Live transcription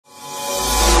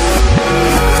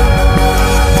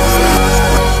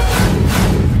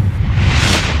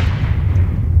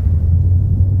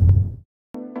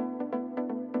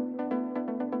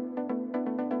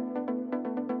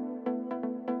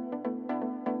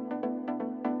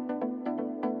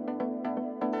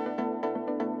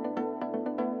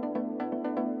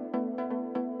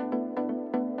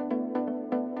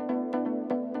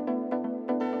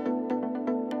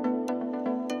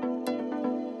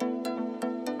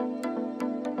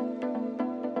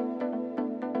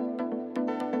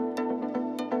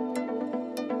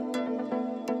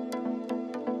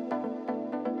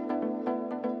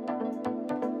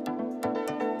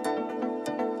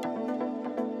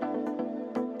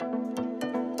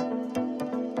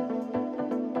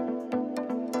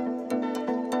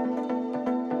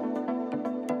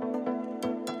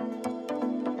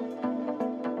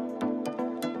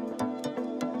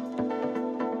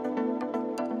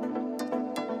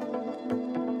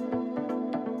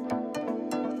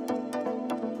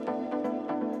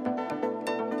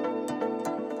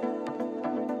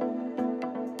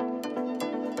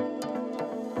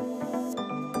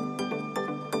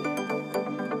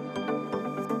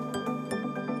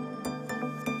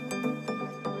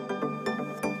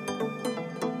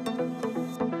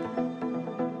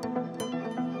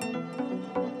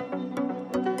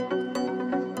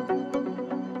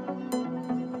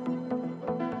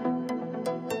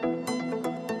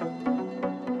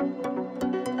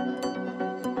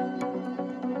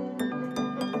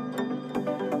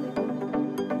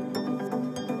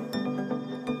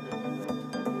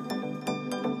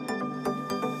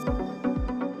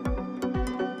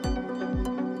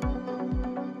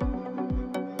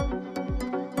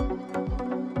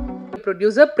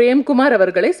Producer Premkumar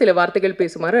அவர்களை சில வார்த்தைகள்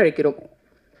பேசுமாறு அழைக்கிறோம்.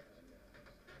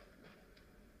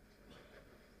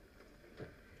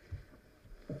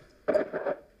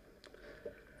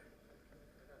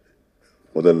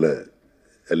 முதல்ல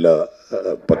எல்லா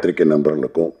பத்திரிகை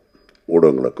நண்பர்களுக்கும்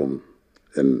ஊடகங்களுக்கும்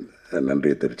என்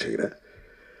நன்றியை தெரிவிச்சுக்கிறேன்.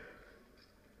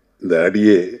 இந்த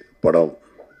அடியே படம்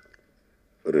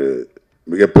ஒரு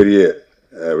மிகப்பெரிய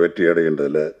வெற்றி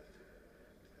அடைகின்றதில்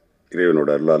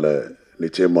இறைவனோட அருளால்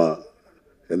நிச்சயமாக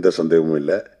எந்த சந்தேகமும்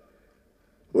இல்லை.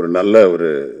 ஒரு நல்ல ஒரு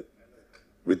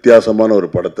வித்தியாசமான ஒரு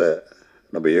படத்தை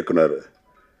நம்ம இயக்குனர்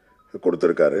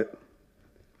கொடுத்துருக்காரு.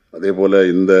 அதே போல்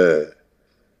இந்த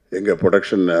எங்கள்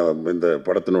ப்ரொடக்ஷன் இந்த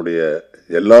படத்தினுடைய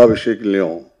எல்லா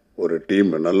விஷயத்துலேயும் ஒரு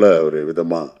டீம் நல்ல ஒரு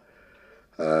விதமாக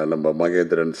நம்ம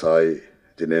மகேந்திரன், சாய்,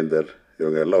 ஜினேந்தர்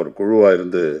இவங்க எல்லாம் ஒரு குழுவாக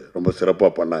இருந்து ரொம்ப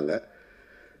சிறப்பாக பண்ணாங்க.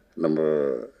 நம்ம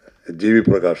ஜிவி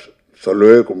பிரகாஷ்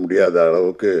சொல்லவே முடியாத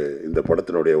அளவுக்கு இந்த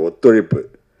படத்தினுடைய ஒத்துழைப்பு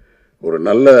ஒரு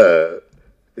நல்ல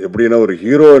எப்படின்னா ஒரு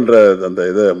ஹீரோ என்ற அந்த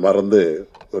இதை மறந்து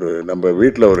ஒரு நம்ம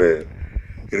வீட்டில் ஒரு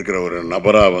இருக்கிற ஒரு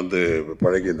நபராக வந்து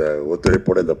பழகி இந்த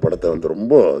ஒத்துழைப்போடு இந்த படத்தை வந்து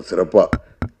ரொம்ப சிறப்பாக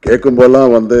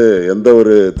கேட்கும்போதெல்லாம் வந்து எந்த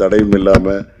ஒரு தடையும்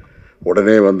இல்லாமல்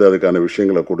உடனே வந்து அதுக்கான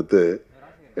விஷயங்களை கொடுத்து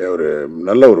ஒரு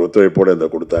நல்ல ஒரு ஒத்துழைப்போடு இந்த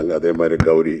கொடுத்தாங்க. அதே மாதிரி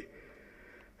கௌரி,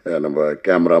 நம்ம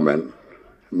கேமராமேன்,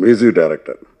 மியூசிக்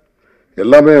டைரக்டர்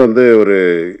எல்லாமே வந்து ஒரு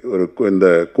ஒரு இந்த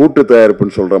கூட்டு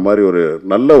தயாரிப்புன்னு சொல்கிற மாதிரி ஒரு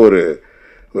நல்ல ஒரு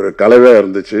ஒரு கலவையாக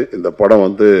இருந்துச்சு. இந்த படம்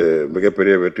வந்து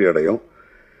மிகப்பெரிய வெற்றி அடையும்.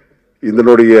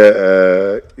 இதனுடைய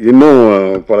இன்னும்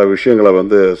பல விஷயங்களை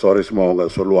வந்து சுவாரஸ்யமாக அவங்க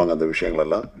சொல்லுவாங்க. அந்த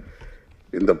விஷயங்களெல்லாம்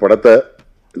இந்த படத்தை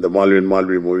இந்த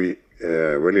மால்வி மூவி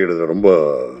வெளியிடுறதுல ரொம்ப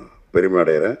பெருமை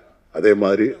அடைகிறேன். அதே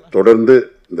மாதிரி தொடர்ந்து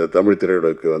இந்த தமிழ்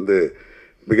திரையுலகுக்கு வந்து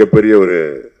மிகப்பெரிய ஒரு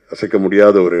அசைக்க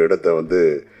முடியாத ஒரு இடத்தை வந்து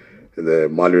இந்த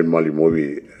மால்வி மூவி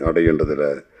அடைகின்றதில்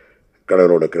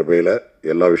கடவுளோட கிருபையில்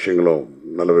எல்லா விஷயங்களும்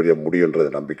நல்லபடியாக முடியுன்றது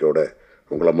நம்பிக்கையோட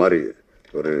உங்களை மாதிரி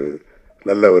ஒரு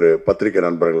நல்ல ஒரு பத்திரிகை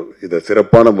நண்பர்கள் இதை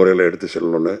சிறப்பான முறையில் எடுத்து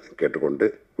செல்லணும்னு கேட்டுக்கொண்டு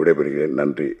விடைபெறுகிறேன்.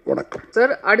 நன்றி, வணக்கம்.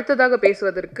 சார், அடுத்ததாக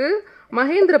பேசுவதற்கு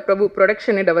மகேந்திர பிரபு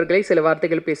ப்ரொடக்ஷன் ஹெட் அவர்களை சில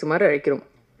வார்த்தைகள் பேசுமாறு அழைக்கிறோம்.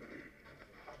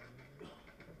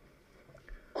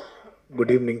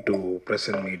 Good evening to press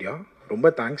and media. ரொம்ப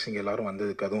தேங்க்ஸ் இங்கே எல்லோரும்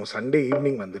வந்ததுக்கு, அதுவும் சண்டே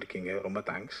ஈவினிங் வந்திருக்கீங்க, ரொம்ப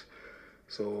thanks.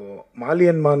 So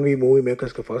Malvi movie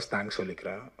மேக்கர்ஸ்க்கு first thanks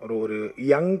சொல்லிக்கிறேன். ஒரு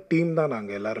யங் டீம் தான்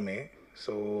நாங்கள் எல்லாருமே.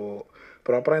 ஸோ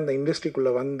ப்ராப்பராக இந்த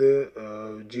இண்டஸ்ட்ரிக்குள்ளே வந்து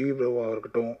ஜிவி ப்ரோவாக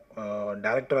இருக்கட்டும்,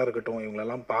 டேரக்டராக இருக்கட்டும்,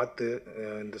 இவங்களெல்லாம் பார்த்து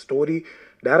இந்த story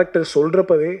director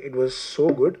சொல்கிறப்பவே it was so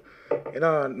good.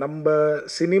 ஏன்னா நம்ம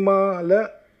சினிமாவில்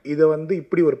இதை வந்து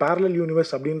இப்படி ஒரு பேரலல்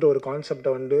யூனிவர்ஸ் அப்படின்ற ஒரு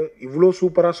கான்செப்டை வந்து இவ்வளோ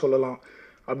சூப்பராக சொல்லலாம்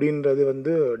அப்படின்றது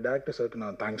வந்து டேரக்டர் சாருக்கு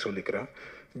நான் தேங்க்ஸ் சொல்லிக்கிறேன்.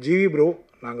 ஜிவி ப்ரோ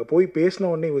நாங்கள் போய் பேசின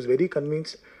உடனே வாஸ் வெரி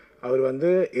கன்வின்ஸ்ட். அவர் வந்து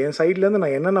என் சைட்லேருந்து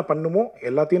நான் என்னென்ன பண்ணுமோ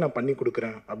எல்லாத்தையும் நான் பண்ணி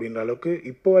கொடுக்குறேன் அப்படின்ற அளவுக்கு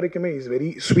இப்போ வரைக்குமே இஸ் வெரி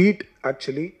ஸ்வீட்.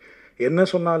 ஆக்சுவலி என்ன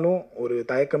சொன்னாலும் ஒரு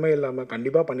தயக்கமே இல்லாமல்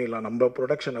கண்டிப்பாக பண்ணிடலாம், நம்ம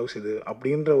ப்ரொடக்ஷன் ஹவுஸ் இது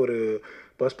அப்படின்ற ஒரு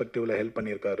பெர்ஸ்பெக்டிவில் ஹெல்ப்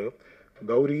பண்ணியிருக்காரு.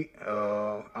 கௌரி,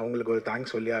 அவங்களுக்கு ஒரு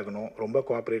தேங்க்ஸ் சொல்லி ஆகணும். ரொம்ப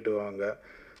கோஆப்ரேட்டிவாங்க,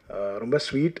 ரொம்ப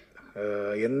ஸ்வீட்.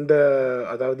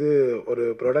 அதாவது ஒரு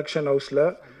ப்ரொடக்ஷன் ஹவுஸில்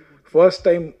ஃபர்ஸ்ட்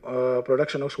டைம்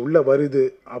ப்ரொடக்ஷன் ஹவுஸ் உள்ளே வருது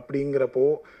அப்படிங்கிறப்போ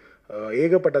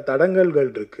ஏகப்பட்ட தடங்கல்கள்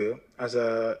இருக்குது. ஆஸ் அ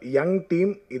யங்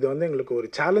டீம் இது வந்து எங்களுக்கு ஒரு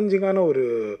சேலஞ்சிங்கான ஒரு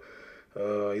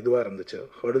இதுவாக இருந்துச்சு.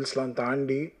 ஹர்டில்ஸ்லாம்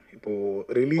தாண்டி இப்போது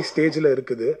ரிலீஸ் ஸ்டேஜில்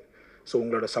இருக்குது. ஸோ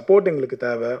உங்களோட சப்போர்ட் எங்களுக்கு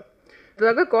தேவை.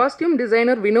 அதாக காஸ்டியூம்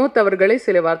டிசைனர் வினோத் அவர்களை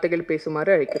சில வார்த்தைகள்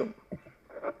பேசுமாறு அழைக்கிறோம்.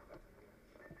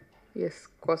 எஸ்,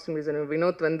 காஸ்டியூம் டிசைனர்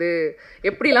வினோத் வந்து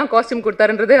எப்படிலாம் காஸ்டியூம்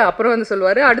கொடுத்தாருன்றது அப்புறம் வந்து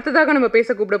சொல்லுவார். அடுத்ததாக நம்ம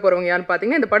பேச கூப்பிட போகிறவங்க யாருன்னு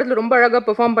பார்த்தீங்கன்னா, இந்த படத்தில் ரொம்ப அழகாக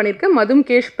பெர்ஃபார்ம் பண்ணியிருக்க மதும்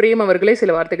கேஷ் பிரேம் அவர்களை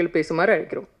சில வார்த்தைகள் பேசுமாறு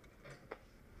அழைக்கிறோம்.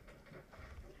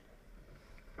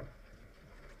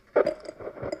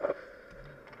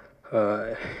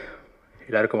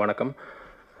 எல்லாருக்கும் வணக்கம்.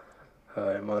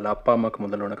 முதல்ல அப்பா அம்மாவுக்கு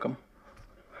முதல் வணக்கம்.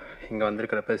 இங்கே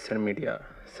வந்திருக்கிற ப்ரெஸ் அண்ட் மீடியா,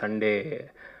 சண்டே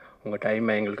உங்கள்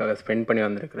டைமை எங்களுக்காக ஸ்பெண்ட் பண்ணி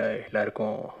வந்திருக்கிற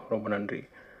எல்லாருக்கும் ரொம்ப நன்றி.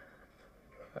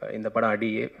 இந்த படம்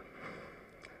அடியே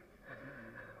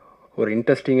ஒரு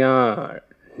இன்ட்ரெஸ்டிங்காக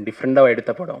டிஃப்ரெண்ட்டாக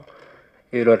எடுத்த படம்.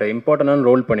 இதில் ஒரு இம்பார்ட்டண்டான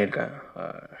ரோல் பண்ணியிருக்கேன்.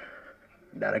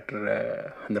 டேரக்டர்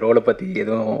அந்த ரோலை பற்றி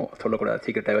எதுவும் சொல்லக்கூடாது,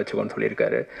 சீக்கிரட்டாக வச்சுக்கோன்னு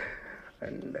சொல்லியிருக்காரு.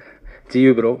 And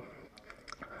GV bro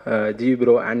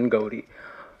and Gowri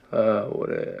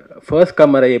ஒரு ஃபர்ஸ்ட்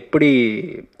கம்மரை எப்படி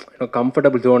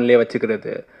கம்ஃபர்டபுள் ஜோன்லேயே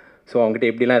வச்சுக்கிறது, ஸோ அவங்ககிட்ட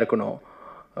எப்படிலாம் இருக்கணும்.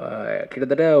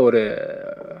 கிட்டத்தட்ட ஒரு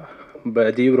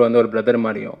ஜிவி ப்ரோ வந்து ஒரு பிரதர்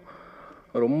மாதிரியும்,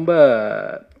 ரொம்ப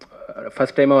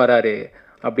ஃபஸ்ட் டைமாக வராரு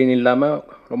அப்படின்னு இல்லாமல்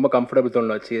ரொம்ப கம்ஃபர்டபுள்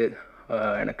ஜோனில் வச்சு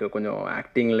எனக்கு கொஞ்சம்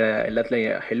ஆக்டிங்கில்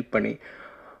எல்லாத்துலேயும் ஹெல்ப் பண்ணி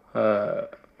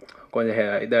கொஞ்சம்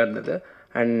இதாக இருந்தது.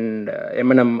 And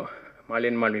M&M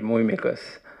Malvi movie makers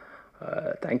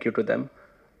thank you to them.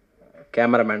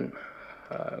 Cameraman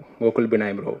Gokul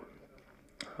Binoy bro,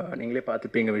 நீங்களே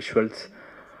பார்த்துப்பீங்க விஷுவல்ஸ்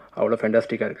அவ்வளோ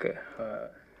ஃபேண்டாஸ்டிக்காக இருக்குது.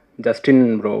 ஜஸ்டின்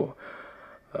ப்ரோ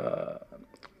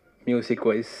மியூசிக்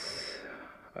வைஸ்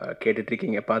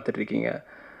கேட்டுட்ருக்கீங்க, பார்த்துட்ருக்கீங்க.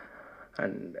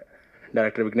 And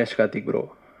director Vignesh Karthik bro,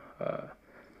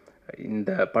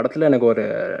 இந்த படத்தில் எனக்கு ஒரு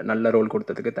நல்ல ரோல்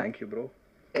கொடுத்ததுக்கு தேங்க்யூ ப்ரோ.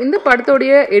 இந்த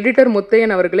படத்தோடைய எடிட்டர்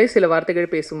முத்தையன் அவர்களை சில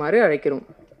வார்த்தைகள் பேசுமாறு அழைக்கிறோம்.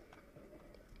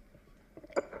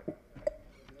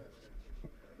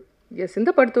 எஸ்,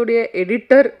 இந்த படத்தோடைய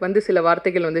எடிட்டர் வந்து சில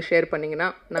வார்த்தைகள் வந்து ஷேர் பண்ணிங்கன்னா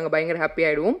நாங்கள் பயங்கர ஹாப்பி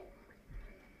ஆகிடுவோம்.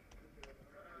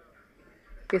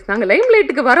 எஸ், நாங்கள் லைம்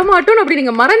லைட்டுக்கு வரமாட்டோம், அப்படி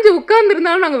நீங்கள் மறைஞ்சு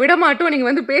உட்கார்ந்துருந்தாலும் நாங்கள் விட மாட்டோம், நீங்கள்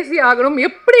வந்து பேசி ஆகணும்.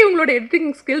 எப்படி உங்களோட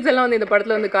எடிட்டிங் ஸ்கில்ஸ் எல்லாம் வந்து இந்த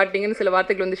படத்தில் வந்து காட்டிங்கன்னு சில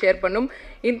வார்த்தைகள் வந்து ஷேர் பண்ணணும்.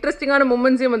 இன்ட்ரெஸ்டிங்கான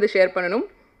மூமெண்ட்ஸையும் வந்து ஷேர் பண்ணணும்.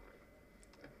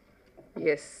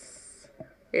 S,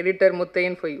 editor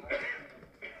Muthaiyan for you.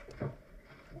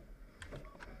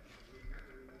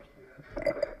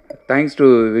 Thanks to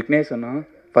Vignesh Anna,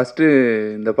 first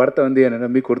இந்த படத்தை வந்து என்னை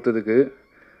நம்பி கொடுத்ததுக்கு.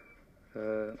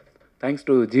 தேங்க்ஸ்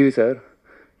டு ஜிவி சார்,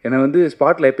 என்னை வந்து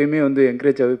ஸ்பாட்டில் எப்பயுமே வந்து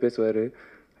என்கரேஜாகவே பேசுவார்.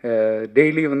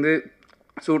 டெய்லி வந்து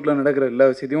ஷூட்டில் நடக்கிற எல்லா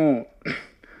விஷயத்தையும்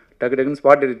டக்கு டக்குன்னு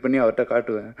ஸ்பாட் எடிட் பண்ணி அவர்கிட்ட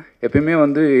காட்டுவேன். எப்பயுமே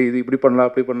வந்து இது இப்படி பண்ணலாம்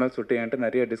அப்படி பண்ணலாம்னு சொல்லிட்டு என்கிட்ட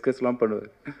நிறைய டிஸ்கஸ்லாம்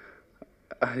பண்ணுவார்.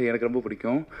 அது எனக்கு ரொம்ப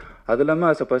பிடிக்கும். அது இல்லாமல்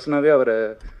ஆஸ் அ பர்சனாகவே அவரை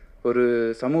ஒரு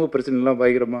சமூக பிரச்சனைலாம்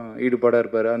பயங்கரமாக ஈடுபாடாக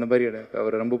இருப்பார். அந்த மாதிரி எனக்கு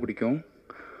அவரை ரொம்ப பிடிக்கும்.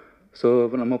 ஸோ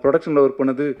நம்ம ப்ரொடக்ஷனில் ஒர்க்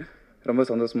பண்ணது ரொம்ப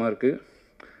சந்தோஷமாக இருக்குது.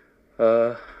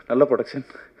 நல்ல ப்ரொடக்ஷன்.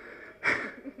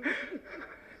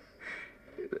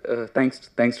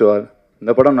 Thanks to all.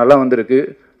 இந்த படம் நல்லா வந்திருக்கு,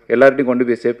 எல்லார்ட்டையும் கொண்டு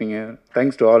போய் சேர்ப்பீங்க.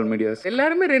 Thanks to all medias.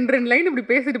 எல்லாருமே ரெண்டு லைன் இப்படி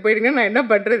பேசிட்டு போயிடுங்க, நான் என்ன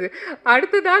பண்ணுறது.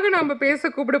 அடுத்ததாக நம்ம பேச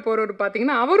கூப்பிட போகிறவர்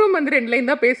பார்த்தீங்கன்னா அவரும் வந்து 2 லைன்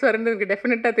தான் பேசுவாருன்னு எனக்கு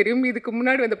டெஃபினட்டாக தெரியும். இதுக்கு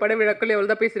முன்னாடி அந்த பட விழாக்கள் எவ்வளோ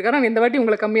தான் பேசியிருக்காரு. ஆனால் இந்த வாட்டி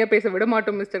உங்களை கம்மியாக பேச விட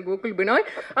மாட்டோம் மிஸ்டர் கோகுல் பினாய்.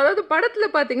 அதாவது படத்தில்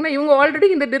பார்த்தீங்கன்னா இவங்க ஆல்ரெடி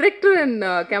இந்த டிரெக்டர் அண்ட்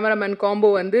கேமராமேன்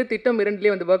காம்போ வந்து திட்டம்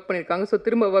 2லேயே வந்து ஒர்க் பண்ணியிருக்காங்க. ஸோ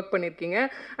திரும்ப ஒர்க் பண்ணியிருக்கீங்க.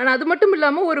 ஆனால் அது மட்டும்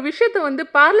இல்லாமல் ஒரு விஷயத்தை வந்து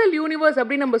parallel யூனிவர்ஸ்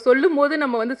அப்படின்னு நம்ம சொல்லும் போது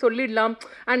நம்ம வந்து சொல்லிடலாம்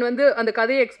அண்ட் வந்து அந்த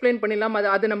கதையை எக்ஸ்பிளைன் பண்ணிடலாம்.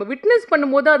 அதை நம்ம விட்னஸ்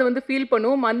பண்ணும்போது அதை வந்து ஃபீல்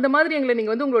பண்ணுவோம். அந்த மாதிரி எங்களை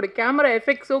நீங்கள் வந்து உங்களோட கேமரா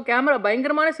எஃபெக்ட்ஸோ கேமரா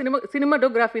பயங்கரமான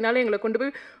சினிமாட்டோகிராஃபினால எங்களை கொண்டு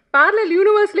போய் parallel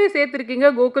யூனிவர்ஸ்லேயே சேர்த்துருக்கீங்க.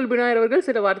 கோகுல் பினாய் அவர்கள்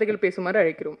சில வார்த்தைகள் பேசுமாறு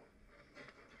அழைக்கிறோம்.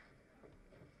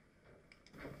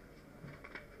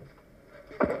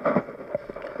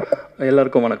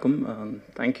 எல்லாருக்கும் வணக்கம்.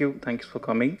 Thank you for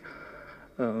coming.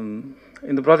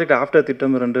 இந்த ப்ராஜெக்ட் ஆஃப்டர்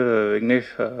திட்டம் 2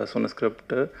 விக்னேஷ் சொன்ன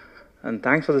script. And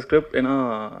thanks for the script. ஏன்னா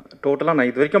டோட்டலாக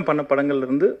நான் இது வரைக்கும் பண்ண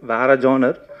படங்கள்லேருந்து வேறு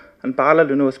ஜானர் அண்ட் parallel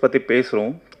யூனிவர்ஸ் பற்றி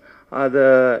பேசுகிறோம். அதை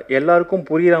எல்லாருக்கும்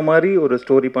புரிகிற மாதிரி ஒரு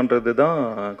ஸ்டோரி பண்ணுறது தான்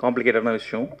காம்ப்ளிகேட்டடான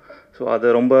விஷயம். ஸோ அதை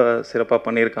ரொம்ப சிறப்பாக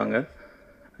பண்ணியிருக்காங்க.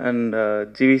 அண்ட்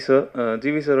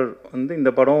ஜிவி சார் வந்து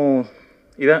இந்த படம்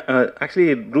இதான் ஆக்சுவலி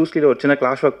ப்ரூஸ்லியில் ஒரு சின்ன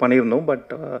கிளாஷ் ஒர்க் பண்ணியிருந்தோம். பட்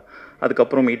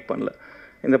அதுக்கப்புறம் மீட் பண்ணல.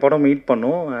 இந்த படம் மீட்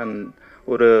பண்ணோம் அண்ட்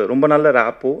ஒரு ரொம்ப நல்ல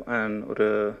ரேப்போ அண்ட் ஒரு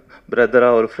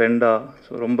பிரதராக ஒரு ஃப்ரெண்டாக.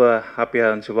 ஸோ ரொம்ப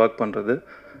ஹாப்பியாக இருந்துச்சு ஒர்க் பண்ணுறது.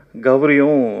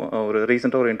 கௌரியும் ஒரு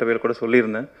ரீசெண்டாக ஒரு இன்டர்வியூவில் கூட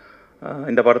சொல்லியிருந்தேன்,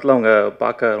 இந்த படத்தில் அவங்க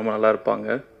பார்க்க ரொம்ப நல்லா இருப்பாங்க,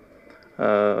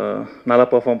 நல்லா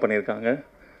பெர்ஃபார்ம் பண்ணியிருக்காங்க.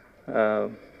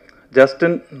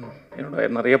 ஜஸ்டின், என்னோட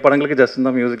நிறைய படங்களுக்கு ஜஸ்டின்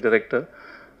தான் மியூசிக் டைரக்டர்.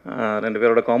 2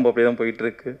 பேரோட காம்போ அப்படி தான்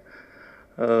போயிட்டுருக்கு.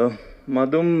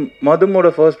 மதுமோட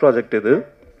ஃபர்ஸ்ட் ப்ராஜெக்ட் இது.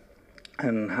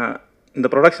 அண்ட் இந்த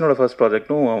ப்ரொடக்ஷனோட ஃபர்ஸ்ட்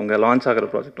ப்ராஜெக்ட்டும் அவங்க லான்ச் ஆகிற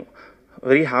ப்ராஜெக்ட்டும்.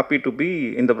 வெரி ஹாப்பி டு பி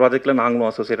இந்த ப்ராஜெக்டில் நாங்களும்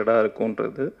அசோசியேட்டடாக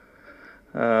இருக்கோன்றது.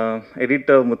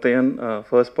 எடிட்டர் முத்தையன்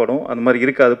ஃபர்ஸ்ட் படம் அந்த மாதிரி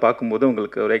இருக்காது. பார்க்கும்போது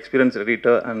உங்களுக்கு ஒரு எக்ஸ்பீரியன்ஸ்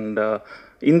எடிட்டர் அண்ட்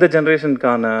இந்த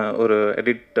ஜென்ரேஷனுக்கான ஒரு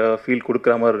எடிட் ஃபீல்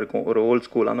கொடுக்குற மாதிரி இருக்கும். ஒரு ஓல்ட்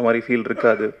ஸ்கூல் அந்த மாதிரி ஃபீல்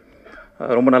இருக்காது.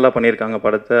 ரொம்ப நல்லா பண்ணியிருக்காங்க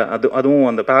படத்தை. அதுவும்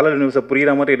அந்த parallel யூனிவர்ஸை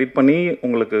புரிகிற மாதிரி எடிட் பண்ணி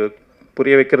உங்களுக்கு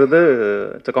புரிய வைக்கிறது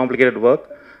it's a complicated work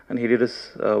and he did is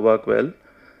work well.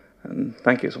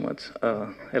 Thank you so much.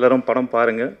 எல்லோரும் படம்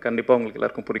பாருங்கள், கண்டிப்பாக உங்களுக்கு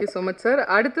எல்லாருக்கும் பிடிக்கும். So much sir.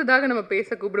 அடுத்ததாக நம்ம பேச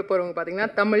கூப்பிட போகிறவங்க பார்த்தீங்கன்னா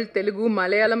தமிழ், தெலுங்கு,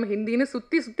 மலையாளம், ஹிந்தின்னு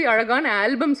சுற்றி அழகான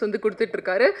ஆல்பம்ஸ் வந்து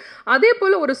கொடுத்துட்ருக்காரு. அதே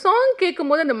போல் ஒரு சாங் கேட்கும்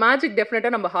போது அந்த மேஜிக்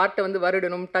டெஃபினட்டாக நம்ம ஹார்ட்டை வந்து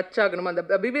வருடணும், டச் ஆகணும், அந்த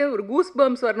அப்படியே ஒரு கூஸ்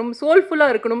பம்ப்ஸ் வரணும்,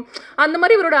 சோல்ஃபுல்லாக இருக்கணும். அந்த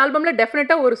மாதிரி இவரோட ஆல்பமில்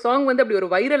டெஃபினட்டாக ஒரு சாங் வந்து அப்படி ஒரு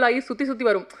வைரல் ஆகி சுற்றி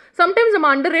வரும். சம்டைம்ஸ் நம்ம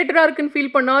அண்டர் ரேட்டடாக இருக்குன்னு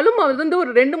ஃபீல் பண்ணாலும் அது வந்து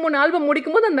ஒரு 2-3 ஆல்பம்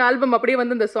முடிக்கும் போது அந்த ஆல்பம் அப்படியே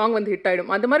வந்து அந்த சாங் வந்து ஹிட்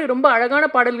ஆகிடும். அந்த மாதிரி ரொம்ப அழகான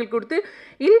பாடல்கள் கொடுத்து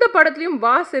இந்த படத்துலையும்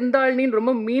வா செந்தாழ்னின்னு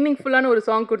ரொம்ப மீனிங்ஃபுல்லான ஒரு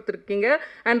சாங் கொடுத்துருக்கீங்க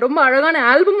அண்ட் ரொம்ப அழகான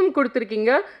ஆல்பமும்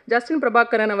கொடுத்துருக்கீங்க. ஜஸ்டின்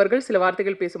பிரபாகரன் அவர்கள் சில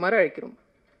வார்த்தைகள் பேசுமாறு அழைக்கிறோம்.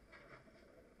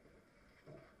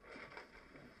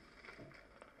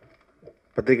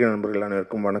 பத்திரிகை நண்பர்கள்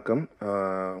அனைவருக்கும் வணக்கம்.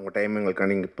 உங்கள் டைம்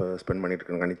எங்களுக்காண்டி இங்கே இப்போ ஸ்பெண்ட் பண்ணிட்டு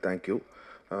இருக்கேன். தேங்க்யூ.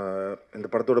 இந்த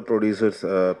படத்தோட ப்ரொடியூசர்ஸ்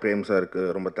பிரேம் சாருக்கு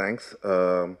ரொம்ப தேங்க்ஸ்.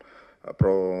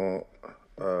 அப்புறம்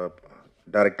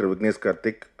டைரக்டர் விக்னேஷ்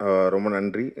கார்த்திக், ரொம்ப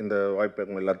நன்றி. இந்த வாய்ப்பு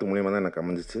உங்கள் எல்லாத்துக்கு மூலியமாக தான் எனக்கு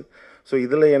அமைஞ்சிச்சு. ஸோ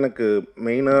இதில் எனக்கு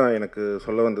மெயினாக எனக்கு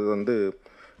சொல்ல வந்தது வந்து,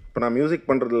 இப்போ நான் மியூசிக்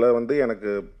பண்ணுறதுல வந்து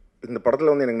எனக்கு இந்த படத்தில்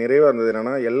வந்து எனக்கு நிறைவாக இருந்தது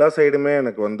என்னென்னா, எல்லா சைடுமே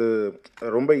எனக்கு வந்து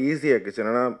ரொம்ப ஈஸியாக இருக்குச்சு.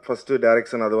 என்னென்னா ஃபஸ்ட்டு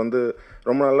டைரக்ஷன் அது வந்து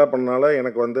ரொம்ப நல்லா பண்ணனால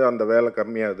எனக்கு வந்து அந்த வேலை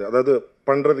கம்மியாகுது, அதாவது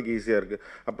பண்ணுறதுக்கு ஈஸியாக இருக்குது.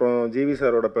 அப்புறம் ஜிவி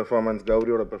சாரோட பெர்ஃபார்மன்ஸ்,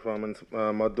 கௌரியோட பெர்ஃபார்மன்ஸ்,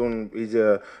 மதுன்,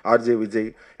 ஆர்ஜே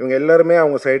விஜய், இவங்க எல்லாருமே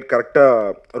அவங்க சைடு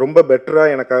கரெக்டாக ரொம்ப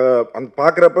பெட்டராக எனக்காக அந்த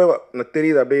பார்க்குறப்ப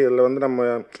தெரியுது. அப்படியே இதில் வந்து நம்ம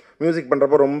மியூசிக்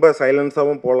பண்ணுறப்போ ரொம்ப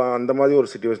சைலன்ஸாகவும் போகலாம், அந்த மாதிரி ஒரு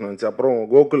சுச்சுவேஷன் வந்துச்சு. அப்புறம்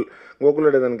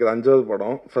கோகுலோட எனக்கு 5வது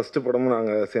படம், ஃபஸ்ட்டு படமும்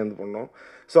நாங்கள் சேர்ந்து பண்ணோம்.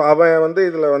 ஸோ அவன் வந்து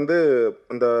இதில் வந்து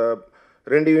அந்த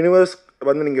 2 யூனிவர்ஸ்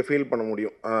வந்து நீங்கள் ஃபீல் பண்ண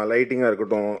முடியும், லைட்டிங்காக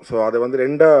இருக்கட்டும். ஸோ அதை வந்து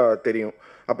 2ஆக தெரியும்.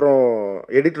 அப்புறம்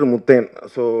எடிட்டர் முத்தேன்,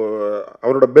 ஸோ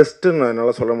அவரோட பெஸ்ட்டுன்னு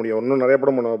என்னால் சொல்ல முடியும். இன்னும் நிறைய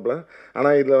படம் பண்ணுவாப்புல,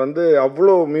 ஆனால் இதில் வந்து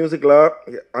அவ்வளோ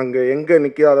மியூசிக்கலாக அங்கே எங்கே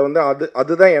நிற்க அதை வந்து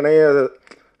அதுதான் என்னைய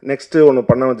நெக்ஸ்ட்டு ஒன்று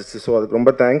பண்ண வந்துச்சு. ஸோ அதுக்கு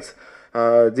ரொம்ப தேங்க்ஸ்.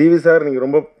 ஜிவி சார், நீங்கள்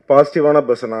ரொம்ப பாசிட்டிவான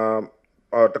பர்சன். நான்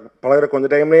பழகிற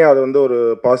கொஞ்சம் டைம்லேயே அது வந்து ஒரு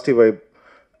பாசிட்டிவ் வைப்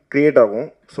க்ரியேட் ஆகும்.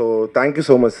 So thank you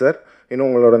so much sir. இன்னும்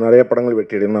உங்களோட நிறைய படங்கள்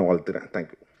வெற்றிடுன்னு நான் வாழ்த்துறேன்.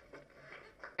 Thank you.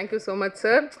 Thank you so much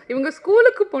sir. இவங்க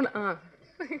ஸ்கூலுக்கு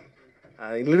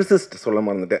லிரிசிஸ்ட் சொல்ல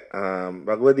மறந்துட்டேன்,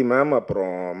 பகவதி மேம்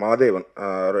அப்புறம் மாதேவன்,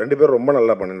 2 பேரும் ரொம்ப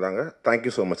நல்லா பண்ணியிருந்தாங்க.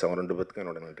 Thank you so much. அவங்க 2 பேருக்கு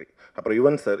என்னோட நன்றி. அப்புறம்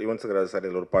யுவன் சார்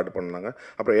இதில் ஒரு பாட்டு பண்ணாங்க.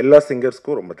 அப்புறம் எல்லா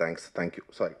சிங்கர்ஸ்க்கும் ரொம்ப thanks. Thank you.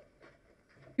 Sorry.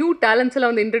 New talents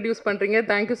எல்லாம் வந்து இன்ட்ரடியூஸ் பண்ணுறீங்க.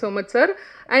 Thank you so much sir.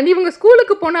 And இவங்க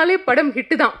ஸ்கூலுக்கு போனாலே படம்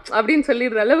ஹிட்டு தான் அப்படின்னு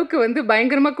சொல்லிடுற அளவுக்கு வந்து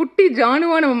பயங்கரமாக குட்டி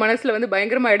ஜானுவா நம்ம மனசில் வந்து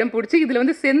பயங்கரமாக இடம் பிடிச்சி இதில்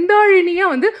வந்து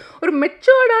செந்தாழினியாக வந்து ஒரு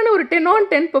மெச்சோர்டான ஒரு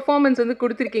 10/10 பெர்ஃபார்மன்ஸ் வந்து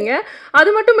கொடுத்துருக்கீங்க.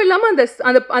 அது மட்டும் இல்லாமல்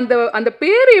அந்த அந்த அந்த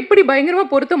பேர் எப்படி பயங்கரமாக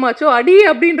பொருத்தமாச்சோ, அடியே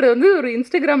அப்படின்றது வந்து ஒரு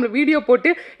இன்ஸ்டாகிராமில் வீடியோ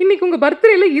போட்டு இன்னைக்கு உங்கள்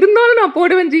பர்த்டேல இருந்தாலும் நான்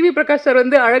போடுவேன், ஜிவி பிரகாஷ் சார்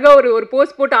வந்து அழகாக ஒரு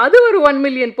போஸ்ட் போட்டு அது ஒரு 1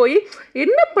 மில்லியன் போய்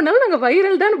என்ன பண்ணாலும் நாங்கள்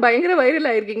வைரல் தான், பயங்கர வைரல்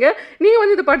ஆகிருக்கீங்க. நீங்கள்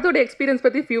வந்து இந்த படத்தோட எக்ஸ்பீரியன்ஸ்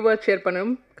பற்றி ஃபியூ வேர்ட்ஸ் ஷேர்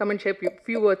பண்ணணும். Comment share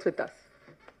few words with us.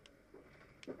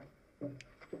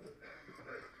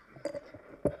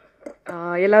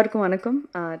 எல்லாருக்கும் வணக்கம்.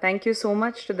 Thank you so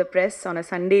much to the press on a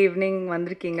Sunday evening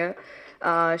வந்திருக்கீங்க.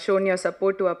 Shown your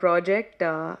support to a project.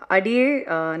 அடியே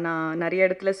நான் நிறைய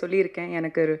இடத்துல சொல்லியிருக்கேன்,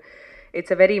 எனக்கு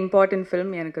it's a very important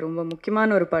film. எனக்கு ரொம்ப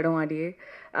முக்கியமான ஒரு படம் அடியே.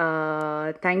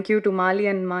 Thank you to Mali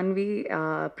and Manvi,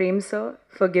 frame sir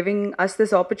for giving us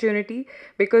this opportunity.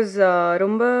 Because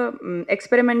ரொம்ப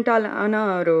எக்ஸ்பெரிமெண்டலான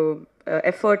ஒரு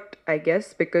effort I guess,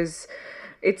 because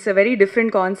it's a very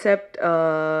different concept.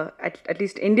 At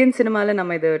least Indian cinema la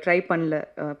nama idu try pannala,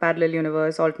 parallel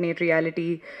universe, alternate reality,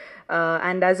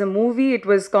 and as a movie it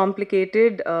was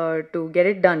complicated to get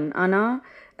it done. Ana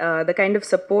the kind of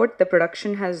support the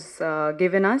production has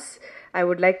given us, I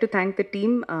would like to thank the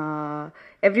team,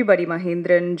 everybody,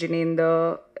 Mahendran, Jinendra,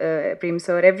 Prem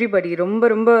sir, everybody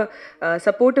romba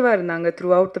supportive ah irundanga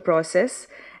throughout the process.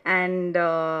 And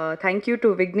thank you to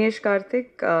Vignesh Karthick.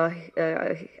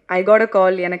 I got a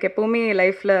call. எனக்கு எப்போவுமே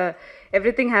லைஃப்பில்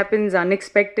every happens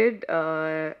unexpected.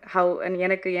 How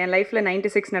எனக்கு என் லைஃப்பில்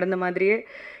 96 நடந்த மாதிரியே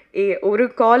ஒரு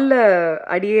காலில்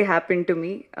அடியே happen to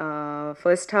me.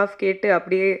 First half கேட்டு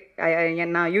அப்படியே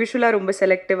நான் யூஸ்வலாக ரொம்ப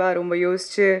செலக்டிவாக ரொம்ப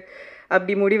யோசித்து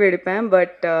அப்படி முடிவு எடுப்பேன்.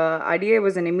 பட் அடியே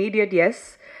was an immediate yes.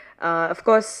 Of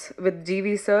course, with GV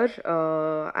sir,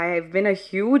 I have been a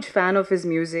huge fan of his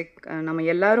music. Nama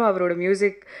ellarum avaroda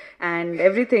music and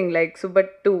everything, like, so but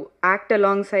to act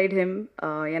alongside him,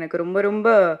 enakku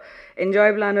romba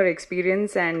enjoyable ana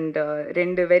experience, and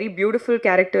rendu very beautiful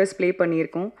characters play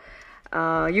பண்ணியிருக்கோம்.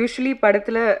 Usually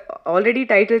படத்தில் already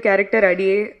title character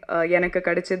அடியே எனக்கு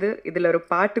கிடச்சிது. இதில் ஒரு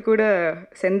பாட்டு கூட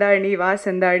செந்தாழனி வா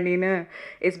செந்தாழனின்னு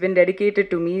it's been dedicated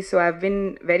to me. So I've been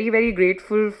very very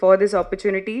grateful for this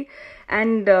opportunity.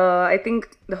 And I think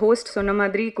the host சொன்ன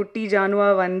மாதிரி குட்டி ஜானுவா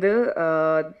வந்து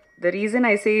த ரீசன்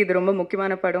ஐ சே இது ரொம்ப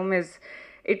முக்கியமான படம் is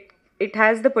it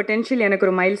has the potential. எனக்கு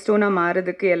ஒரு மைல் ஸ்டோனாக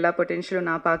மாறுறதுக்கு எல்லா பொட்டென்ஷியலும்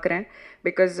நான் பார்க்குறேன்.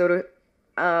 பிகாஸ்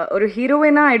ஒரு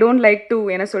ஹீரோயினா ஐ டோன்ட் லைக் டு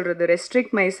என்ன சொல்கிறது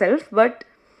restrict my self. But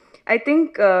I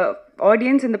think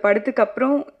audience இந்த படத்துக்கு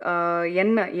அப்புறம்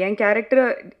என் கேரக்டரை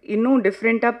இன்னும்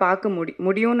டிஃப்ரெண்ட்டாக பார்க்க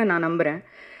முடியும்னு நான் நம்புகிறேன்.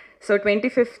 ஸோ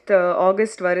 25th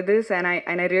ஆகஸ்ட் வருது.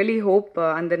 அண்ட் ஐ ரியலி ஹோப்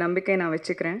அந்த நம்பிக்கை நான்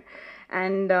வச்சுக்கிறேன்.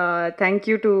 And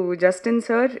thank you to Justin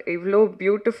sir, இவ்வளோ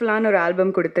பியூட்டிஃபுல்லான ஒரு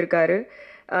ஆல்பம் கொடுத்துருக்காரு.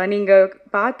 நீங்கள்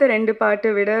பார்த்த 2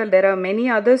 பாட்டை விட there are many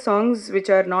other songs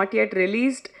which are not yet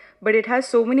released, but it has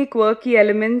so many quirky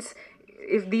elements.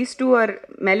 If these two are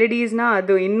melodies na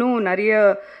adu innum nariya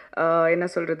enna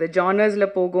solradhu genresla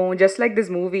pogum. Just like this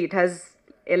movie, it has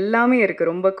ellame irukku,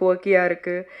 romba quirky ah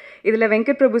irukku. idhula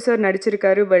Venkat Prabhu sir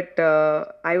nadichirukkaru, but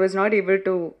I was not able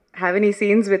to have any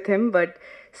scenes with him, but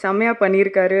samaya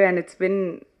pannirkaru, and it's been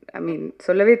I mean,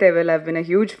 சொல்லவே தேவையில்ல. I've been a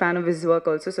huge fan of his work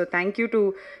also. So thank you to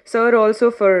sir also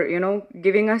for, you know,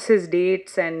 giving us his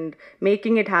dates and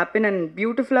making it happen and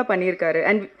beautifully பண்ணியிருக்காரு.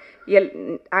 And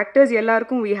actors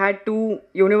எல்லாருக்கும் we had 2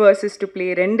 universes to play.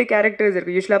 2 characters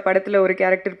இருக்கு. யூஸ்வலாக படத்தில் ஒரு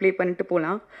character play பண்ணிட்டு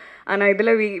போகலாம். ஆனால்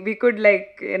இதில் we could like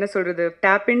என்ன சொல்கிறது,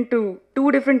 tap into 2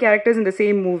 different characters in the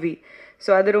same movie.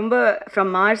 So அது ரொம்ப from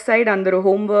our side அந்த ஒரு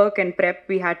homework and prep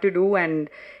we had to do, and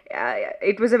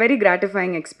it was a very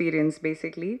gratifying experience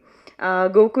basically.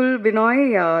 Gokul Binoy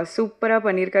சூப்பராக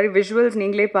பண்ணியிருக்காரு. விஷுவல்ஸ்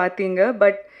நீங்களே பார்த்தீங்க.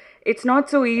 But it's not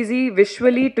so easy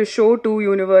visually to show 2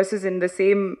 universes in the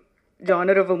same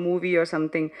genre of a movie or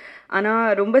something. ஆனால்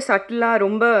ரொம்ப சட்டிலாக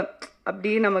ரொம்ப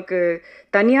அப்படி நமக்கு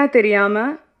தனியாக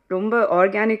தெரியாமல் ரொம்ப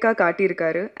ஆர்கானிக்காக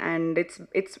காட்டியிருக்காரு. And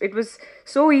it was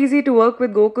so easy to work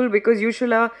with Gokul because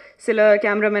யூஸ்வலாக சில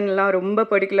கேமராமேன்லாம் ரொம்ப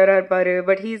பர்டிகுலராக இருப்பார்.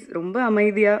 பட் ஹீஸ் ரொம்ப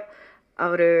அமைதியாக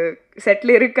அவர்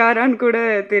செட்டில் இருக்காரான்னு கூட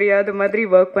தெரியாத மாதிரி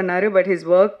ஒர்க் பண்ணார். But his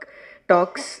work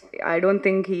tax. I don't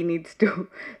think he needs to.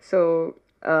 So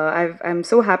I'm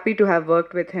so happy to have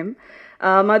worked with him.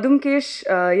 Madhumkesh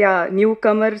yeah new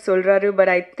Qamar சொல்கிறாரு.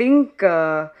 பட் ஐ திங்க்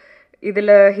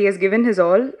இதில் he has given his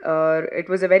all. It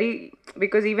was a very,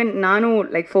 because even நானும்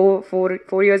like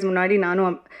four years முன்னாடி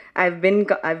நானும் I've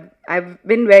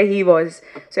been where he was.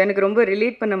 So எனக்கு ரொம்ப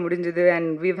relate பண்ண முடிஞ்சது. And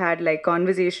we've had like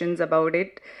conversations about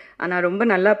it. ஆனால் ரொம்ப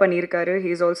நல்லா பண்ணியிருக்காரு.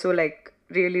 He is also like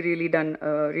really done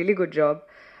a really good job.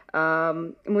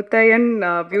 Muthaiyan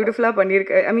பியூட்டிஃபுல்லாக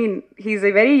பண்ணியிருக்காரு. I mean he's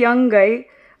a very young guy.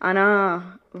 ஆனால்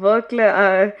ஒர்க்கில்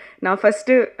நான்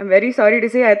first I'm very sorry to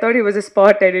say I thought he was a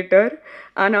spot editor.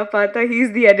 ஆனால் பார்த்தா ஹீ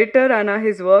இஸ் தி எடிட்டர். ஆனால்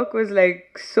his work was like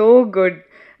so good.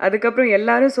 அதுக்கப்புறம்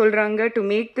எல்லாரும் சொல்கிறாங்க டு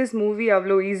மேக் திஸ் மூவி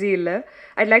அவ்வளோ ஈஸி இல்லை.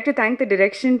 I'd like to thank the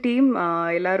direction team.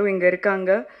 எல்லோரும் இங்கே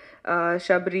இருக்காங்க.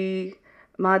 ஷப்ரி,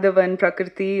 மாதவன்,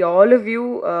 பிரகிருதி, ஆல் ஆஃப் யூ.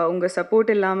 உங்கள்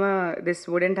சப்போர்ட் இல்லாமல் this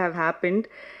wouldn't have happened.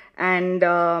 And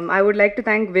I would like to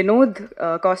thank Vinod,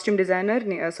 costume designer.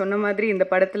 சொன்ன மாதிரி இந்த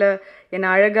படத்தில் என்னை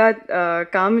அழகாக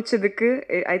காமிச்சதுக்கு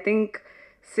ஐ திங்க்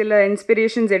சில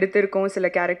இன்ஸ்பிரேஷன்ஸ் எடுத்திருக்கோம் சில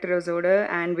கேரக்டர்ஸோட.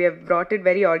 And we have brought it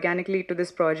very organically to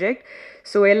this project.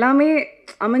 So எல்லாமே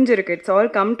அமைஞ்சிருக்கு. It's all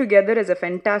come together as a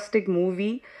fantastic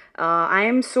movie. I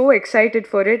am so excited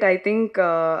for it. I think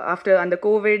after அந்த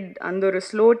Covid அந்த ஒரு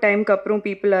slow டைம்க்கு அப்புறம்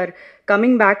people are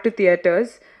coming back to theatres.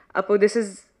 அப்போ this is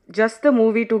just the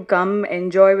movie to come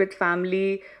enjoy with family.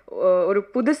 ஒரு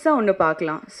புதுசாக ஒன்று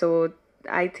பார்க்கலாம். So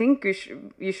I think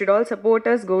you should all support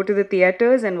us, go to the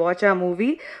theatres and watch our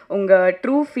movie. உங்கள்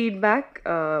true feedback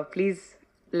please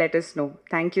let us know.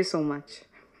 Thank you so much.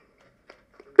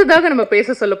 அடுத்ததாக நம்ம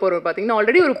பேச சொல்ல போகிறோம் பார்த்தீங்கன்னா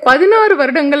ஆல்ரெடி ஒரு 16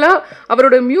 வருடங்களாக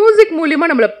அவரோட மியூசிக் மூலியமாக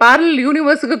நம்மளை பேரலல்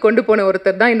யூனிவர்ஸுக்கு கொண்டு போன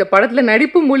ஒருத்தர் தான் இந்த படத்தில்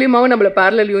நடிப்பு மூலியமாகவும் நம்மளை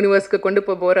பேரலல் யூனிவர்ஸுக்கு கொண்டு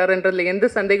போகிறாருன்றதுல எந்த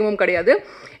சந்தேகமும் கிடையாது.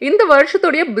 இந்த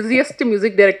வருஷத்துடைய busiest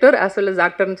music director as well as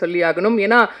ஆக்டர்னு சொல்லி ஆகணும்.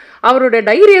 ஏன்னா அவரோட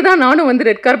டைரியை தான் நானும் வந்து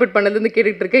ரெட் கார்பெட் பண்ணதுலேருந்து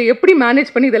கேட்டுட்டு இருக்கேன். எப்படி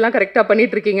மேனேஜ் பண்ணி இதெல்லாம் கரெக்டாக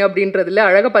பண்ணிட்டு இருக்கீங்க அப்படின்றதுல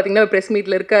அழகாக பார்த்தீங்கன்னா ப்ரெஸ்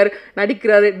மீட்டில் இருக்கார்,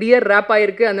 நடிக்கிறாரு, டியர் ரேப்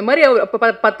ஆயிருக்கு. அந்த மாதிரி அவர் அப்போ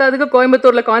 10வது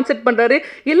கோயம்புத்தூரில் கான்சர்ட் பண்ணுறாரு.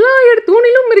 எல்லா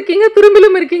தூணிலும் இருக்கீங்க,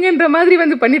 துரும்பிலும் இருக்கீங்கன்ற மாதிரி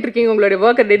வந்து பண்ணிட்டு இருக்கீங்க உங்களுடைய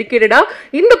ஒர்க்கை டெடிக்கேட்டடா.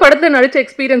 இந்த படத்தில் நடிச்ச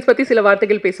எக்ஸ்பீரியன்ஸ் பற்றி சில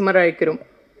வார்த்தைகள் பேசுமாறு அழைக்கிறோம்.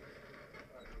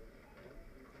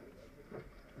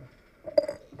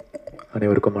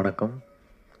 அனைவருக்கும் வணக்கம்.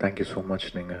 தேங்க்யூ ஸோ மச்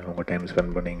நீங்கள் உங்கள் டைம்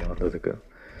ஸ்பெண்ட் பண்ணிங்க வந்ததுக்கு.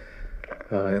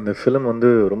 இந்த ஃபிலிம் வந்து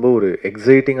ரொம்ப ஒரு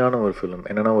எக்ஸைட்டிங்கான ஒரு ஃபிலிம்.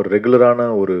 என்னென்னா ஒரு ரெகுலரான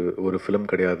ஒரு ஃபிலிம்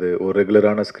கிடையாது. ஒரு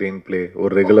ரெகுலரான ஸ்க்ரீன் ப்ளே,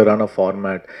 ஒரு ரெகுலரான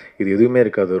ஃபார்மேட், இது எதுவுமே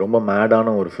இருக்காது. ரொம்ப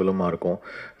மேடான ஒரு ஃபிலிமாக இருக்கும்.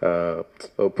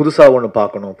 புதுசாக ஒன்று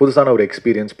பார்க்கணும், புதுசான ஒரு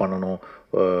எக்ஸ்பீரியன்ஸ் பண்ணணும்,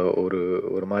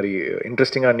 ஒரு மாதிரி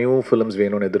இன்ட்ரெஸ்டிங்காக நியூ ஃபிலிம்ஸ்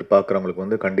வேணும்னு எதிர்பார்க்குறவங்களுக்கு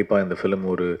வந்து கண்டிப்பாக இந்த ஃபிலிம்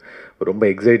ஒரு ரொம்ப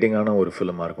எக்ஸைட்டிங்கான ஒரு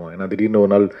ஃபிலிமாக இருக்கும். ஏன்னா திடீர்னு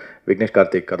ஒரு நாள் விக்னேஷ்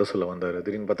கார்த்திக் கதை சொல்ல வந்தார்.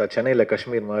 திடீர்னு பார்த்தா சென்னையில்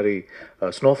காஷ்மீர் மாதிரி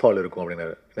ஸ்னோஃபால் இருக்கும்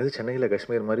அப்படின்னாரு. என்னது சென்னையில்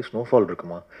காஷ்மீர் மாதிரி ஸ்னோஃபால்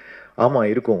இருக்குமா? ஆமாம்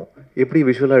இருக்கும். எப்படி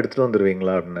விஷுவலாக எடுத்துகிட்டு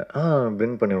வந்துடுவீங்களா அப்படின்னு.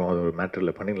 பிரிங் பண்ணிடுவோம், அது ஒரு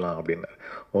மேட்டரில் பண்ணிடலாம் அப்படின்னாரு.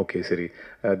 ஓகே சரி.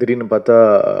 திடீர்னு பார்த்தா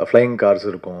ஃப்ளையிங் கார்ஸ்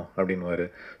இருக்கும் அப்படின்வாரு.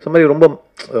 ஸோ மாதிரி ரொம்ப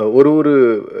ஒரு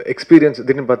எக்ஸ்பீரியன்ஸ்.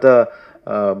 திடீர்னு பார்த்தா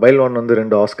பைல்வான் வந்து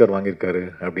 2 ஆஸ்கர் வாங்கியிருக்காரு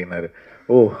அப்படின்னாரு.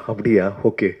 ஓ அப்படியா,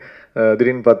 ஓகே.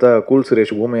 திடீர்னு பார்த்தா கூல்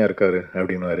சுரேஷ் ஊமையாக இருக்காரு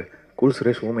அப்படின்வாரு. Cool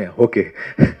Suresh ஊமையா, okay.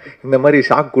 இந்த மாதிரி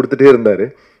ஷாக் கொடுத்துட்டே இருந்தார்.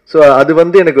 ஸோ அது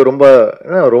வந்து எனக்கு ரொம்ப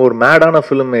ஒரு மேடான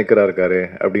ஃபிலிம் மேக்கராக இருக்காரு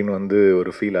அப்படின்னு வந்து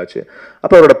ஒரு ஃபீல் ஆச்சு.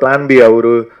 அப்போ அவரோட பிளான் பி,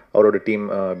 அவரோட டீம்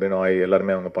பினாய்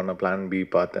எல்லாருமே அவங்க பண்ண பிளான் பி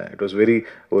பார்த்தேன். இட் வாஸ் வெரி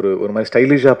ஒரு மாதிரி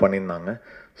ஸ்டைலிஷாக பண்ணியிருந்தாங்க.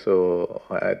 ஸோ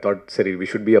ஐ தாட் சரி we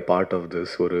should be a part of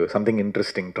this, ஒரு சம்திங்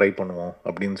இன்ட்ரெஸ்டிங் ட்ரை பண்ணுவோம்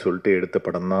அப்படின்னு சொல்லிட்டு எடுத்த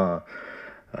படம் தான்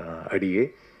அடியே.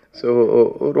 ஸோ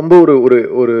ரொம்ப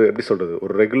ஒரு எப்படி சொல்கிறது,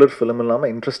 ஒரு ரெகுலர் ஃபிலிம்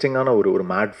இல்லாமல் இன்ட்ரெஸ்டிங்கான ஒரு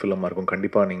மேட் ஃபிலிமாக இருக்கும்.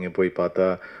 கண்டிப்பாக நீங்கள் போய் பார்த்தா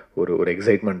ஒரு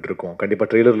எக்ஸைட்மெண்ட் இருக்கும். கண்டிப்பாக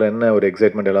ட்ரெய்லரில் என்ன ஒரு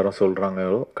எக்ஸைட்மெண்ட் எல்லாரும்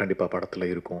சொல்கிறாங்களோ கண்டிப்பாக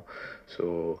படத்தில் இருக்கும். ஸோ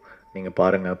நீங்கள்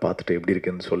பாருங்கள், பார்த்துட்டு எப்படி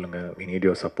இருக்குன்னு சொல்லுங்கள். we need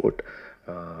your support.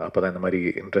 அப்போ தான் இந்த மாதிரி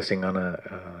இன்ட்ரெஸ்டிங்கான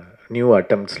நியூ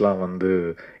அட்டம்ப்ட்ஸ்லாம் வந்து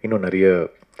இன்னும் நிறைய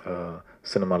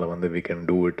சினிமாவில் வந்து we can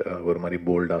do it ஒரு மாதிரி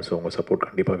போல்டாக. ஸோ உங்கள் சப்போர்ட்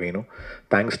கண்டிப்பாக வேணும்.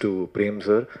 Thanks to frame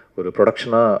sir. ஒரு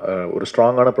ப்ரொடக்ஷனாக ஒரு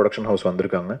ஸ்ட்ராங்கான ப்ரொடக்ஷன் ஹவுஸ்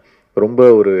வந்திருக்காங்க. ரொம்ப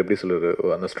ஒரு எப்படி சொல்கிறது,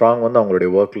 அந்த ஸ்ட்ராங் வந்து அவங்களுடைய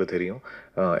ஒர்க்கில் தெரியும்.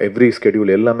 எவ்ரி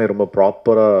ஸ்கெடியூல் எல்லாமே ரொம்ப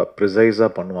ப்ராப்பராக ப்ரிசைஸாக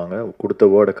பண்ணுவாங்க. கொடுத்த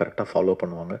வேர்டை கரெக்டாக ஃபாலோ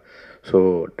பண்ணுவாங்க. ஸோ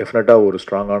டெஃபினட்டாக ஒரு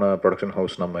ஸ்ட்ராங்கான ப்ரொடக்ஷன்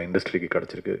ஹவுஸ் நம்ம இண்டஸ்ட்ரிக்கு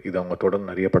கிடச்சிருக்கு. இது அவங்க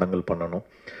தொடர்ந்து நிறைய படங்கள் பண்ணணும்.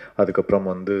 அதுக்கப்புறம்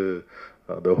வந்து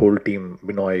த ஹோல் டீம்,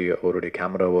 பினாய் அவருடைய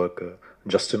கேமரா ஒர்க்கு,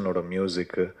 ஜஸ்டினோட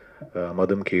மியூசிக்கு,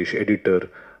 மதும் கேஷ் எடிட்டர்,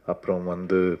 அப்புறம்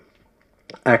வந்து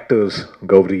actors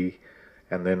Gowri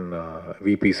and then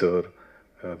VP sir,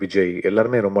 Vijay,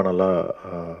 எல்லாருமே ரொம்ப நல்லா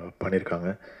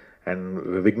பண்ணியிருக்காங்க. அண்ட்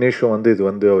விக்னேஷும் வந்து இது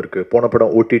வந்து அவருக்கு போன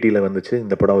படம் ஓடிடியில் வந்துச்சு.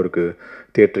 இந்த படம் அவருக்கு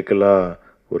தியேட்ரிக்கலாக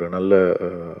ஒரு நல்ல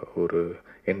ஒரு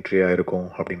என்ட்ரியாக இருக்கும்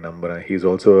அப்படின்னு நம்புகிறேன். ஹீ இஸ்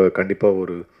ஆல்சோ கண்டிப்பாக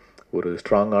ஒரு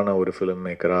ஸ்ட்ராங்கான ஒரு ஃபிலிம்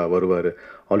மேக்கராக வருவார்.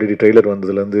 ஆல்ரெடி ட்ரெய்லர்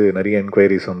வந்ததுலேருந்து நிறைய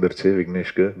என்கொயரிஸ் வந்துருச்சு.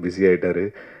 விக்னேஷ்க்கு பிஸி ஆகிட்டார்.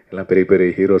 எல்லாம் பெரிய பெரிய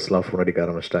ஹீரோஸ்லாம் ஃபோன் அடிக்க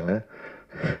ஆரம்பிச்சிட்டாங்க.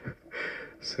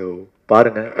 ஸோ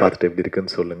பாருங்கள், பார்த்துட்டு எப்படி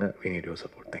இருக்குன்னு சொல்லுங்கள். we need your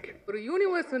support. Thank you. ஒரு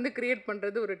யூனிவர்ஸ் வந்து கிரியேட்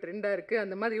பண்ணுறது ஒரு ட்ரெண்டாக இருக்குது.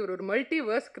 அந்த மாதிரி ஒரு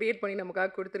மல்டிவர்ஸ் கிரியேட் பண்ணி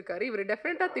நமக்காக கொடுத்துருக்காரு. இவர்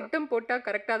டெஃபினட்டாக திட்டம் போட்டால்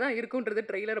கரெக்டாக தான் இருக்குன்றது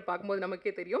ட்ரெய்லரை பார்க்கும்போது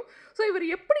நமக்கே தெரியும். ஸோ இவர்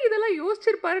எப்படி இதெல்லாம்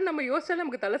யோசிச்சிருப்பாருன்னு நம்ம யோசிச்சாலும்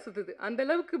நமக்கு தலை சுற்றுது.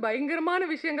 அந்தளவுக்கு பயங்கரமான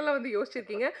விஷயங்கள்லாம் வந்து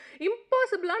யோசிச்சிருக்கீங்க.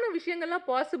 இம்பாசிபிளான விஷயங்கள்லாம்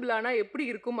பாசிபிளானா எப்படி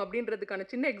இருக்கும் அப்படின்றதுக்கான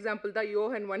சின்ன எக்ஸாம்பிள் தான்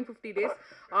யோஹன் 150 days,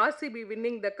 RCB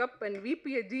winning the cub and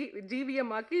விபியை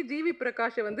GVM ஆக்கி, ஜிவி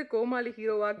பிரகாஷை வந்து கோமாளி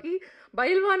ஹீரோவாக்கி,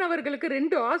 பைல்வான் அவர்களுக்கு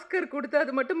 2 ஆஸ்கர் கொடுத்து,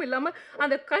 அது மட்டும் இல்லாமல்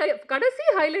அந்த கடைசி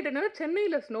ஹைலைட் என்னன்னா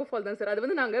சென்னையில் ஸ்னோஃபால் தான் சார். அது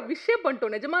வந்து நாங்கள் விஷயம்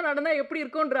பண்ணிட்டோம். நிஜமாக நடந்தால் எப்படி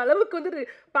இருக்குன்ற அளவுக்கு வந்து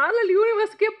பேரலல்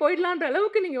யூனிவர்ஸ்க்கே போயிடலான்ற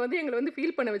அளவுக்கு நீங்கள் வந்து எங்களை வந்து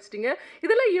ஃபீல் பண்ண வச்சிட்டீங்க.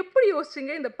 இதெல்லாம் எப்படி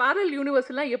யோசிச்சிங்க? இந்த பேரலல்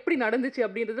யூனிவர்ஸ் எல்லாம் எப்படி நடந்துச்சு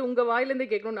அப்படின்றது உங்கள் வாயிலேருந்தே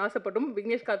கேட்கணும்னு ஆசைப்பட்டோம்.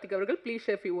 விக்னேஷ் கார்த்திக் அவர்கள், please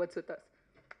share few words with us.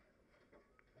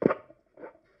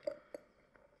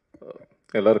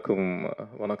 எல்லாருக்கும்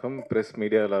வணக்கம். ப்ரெஸ்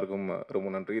மீடியா எல்லாருக்கும் ரொம்ப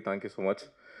நன்றி. Thank you so much.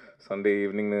 சண்டே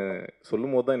ஈவினிங்னு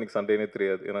சொல்லும் போது தான் இன்றைக்கி சண்டேனே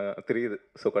தெரியாது, ஏன்னா தெரியுது.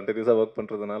 ஸோ கண்டினியூஸாக ஒர்க்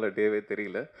பண்ணுறதுனால டேவே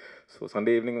தெரியல. ஸோ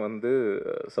சண்டே ஈவினிங் வந்து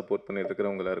சப்போர்ட் பண்ணிட்டு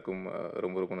இருக்கிறவங்க எல்லாருக்கும்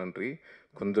ரொம்ப ரொம்ப நன்றி.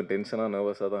 கொஞ்சம் டென்ஷனாக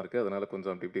நர்வஸாக தான் இருக்குது, அதனால்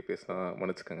கொஞ்சம் அப்படி இப்படி பேசினா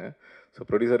மன்னிச்சுக்கோங்க. ஸோ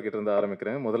ப்ரொடியூசர் கிட்டேருந்து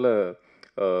ஆரம்பிக்கிறேன். முதல்ல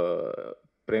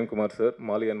Premkumar sir,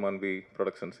 Mali and Manvi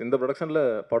productions. இந்த ப்ரொடக்ஷனில்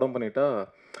படம் பண்ணிட்டா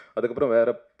அதுக்கப்புறம்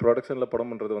வேறு ப்ரொடக்ஷனில்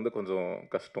படம் பண்ணுறது வந்து கொஞ்சம்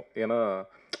கஷ்டம். ஏன்னா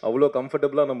அவ்வளோ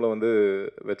கம்ஃபர்டபுளாக நம்மளை வந்து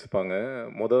வச்சுப்பாங்க.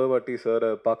 மொதல் வாட்டி சாரை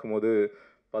பார்க்கும்போது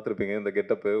பார்த்துருப்பீங்க, இந்த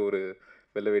கெட்டப்பு, ஒரு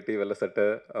வெள்ளை வேட்டி வெள்ளை சட்டை,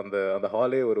 அந்த அந்த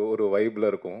ஹாலே ஒரு வைப்பில்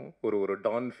இருக்கும். ஒரு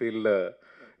டான் ஃபீலில்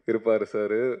இருப்பார்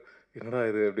சார். என்னடா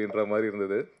இது அப்படின்ற மாதிரி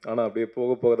இருந்தது. ஆனால் அப்படியே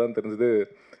போக போக தான் தெரிஞ்சது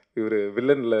இவர்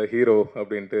வில்லனில் ஹீரோ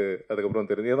அப்படின்ட்டு.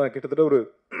 அதுக்கப்புறம் தெரிஞ்சு, ஏன்னா கிட்டத்தட்ட ஒரு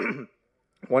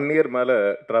 1 year மேலே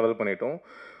ட்ராவல் பண்ணிட்டோம்.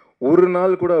 ஒரு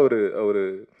நாள் கூட அவர்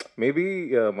மேபி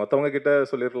மற்றவங்க கிட்ட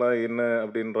சொல்லியிருக்கலாம் என்ன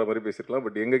அப்படின்ற மாதிரி பேசியிருக்கலாம்.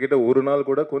 பட் எங்ககிட்ட ஒரு நாள்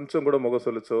கூட கொஞ்சம் கூட முகம்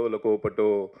சொல்லிச்சோ இல்லை கோவப்பட்டோ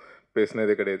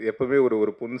பேசினதே கிடையாது. எப்போவுமே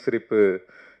ஒரு புன்சிரிப்பு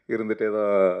இருந்துகிட்டே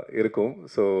தான் இருக்கும்.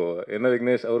 ஸோ என்ன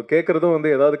விக்னேஷ் அவர் கேட்குறதும்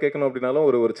வந்து ஏதாவது கேட்கணும் அப்படின்னாலும்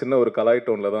ஒரு சின்ன ஒரு கலாய்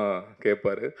டோனில் தான்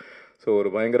கேட்பார். ஸோ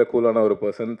ஒரு பயங்கர கூலான ஒரு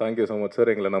person. Thank you so much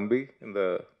sir, எங்களை நம்பி இந்த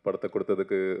படத்தை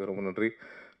கொடுத்ததுக்கு ரொம்ப நன்றி.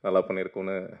 நல்லா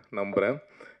பண்ணியிருக்கோன்னு நம்புகிறேன்.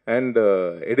 அண்ட்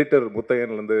எடிட்டர்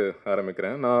முத்தையன்லேருந்து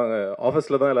ஆரம்பிக்கிறேன். நான்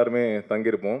ஆஃபீஸில் தான் எல்லாருமே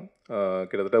தங்கியிருப்போம்.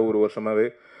 கிட்டத்தட்ட ஒரு வருஷமாகவே,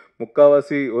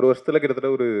 முக்கால்வாசி ஒரு வருஷத்தில்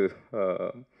கிட்டத்தட்ட ஒரு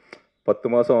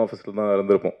 10 மாதம் ஆஃபீஸில் தான்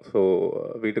இருந்திருப்போம். ஸோ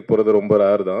வீட்டுக்கு போகிறது ரொம்ப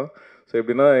ரேர் தான். ஸோ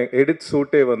எப்படின்னா எடிட்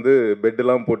ஷூட்டே வந்து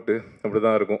பெட்டெல்லாம் போட்டு அப்படி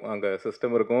தான் இருக்கும். அங்கே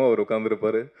சிஸ்டம் இருக்கும், அவர்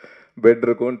உட்காந்துருப்பார், பெட்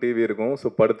இருக்கும், டிவி இருக்கும். ஸோ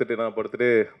நான்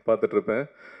படுத்துகிட்டே பார்த்துட்ருப்பேன்.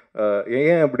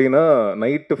 ஏன் அப்படின்னா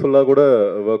நைட்டு ஃபுல்லாக கூட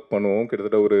ஒர்க் பண்ணுவோம்.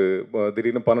 கிட்டத்தட்ட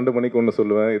திடீர்னு 12 மணிக்கு ஒன்று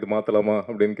சொல்லுவேன், இது மாற்றலாமா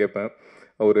அப்படின்னு கேட்பேன்.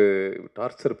 அவர்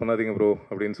டார்ச்சர் பண்ணாதீங்க ப்ரோ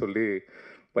அப்படின்னு சொல்லி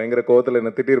பயங்கர கோவத்தில்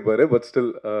என்னை திட்டிருப்பார். பட்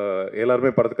ஸ்டில்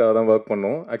எல்லாருமே படத்துக்காக தான் ஒர்க்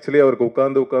பண்ணோம். ஆக்சுவலி அவருக்கு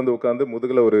உட்காந்து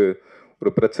முதுகில்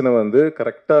ஒரு பிரச்சனை வந்து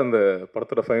கரெக்டாக அந்த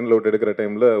படத்தோட ஃபைனல் அவுட் எடுக்கிற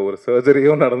டைமில் ஒரு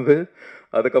சர்ஜரியும் நடந்து,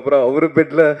 அதுக்கப்புறம் அவர்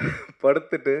பெட்டில்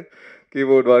படுத்துட்டு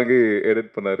கீபோர்ட் வாங்கி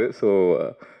எடிட் பண்ணார். So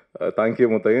thank you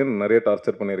Muthaiyan. நிறைய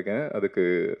டார்ச்சர் பண்ணியிருக்கேன், அதுக்கு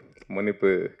மன்னிப்பு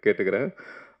கேட்டுக்கிறேன்.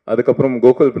 அதுக்கப்புறம்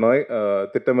கோகுல் பினாய்,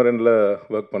 திட்டமிரனில்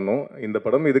ஒர்க் பண்ணோம். இந்த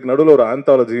படம் இதுக்கு நடுவில் ஒரு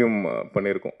ஆந்தாலஜியும்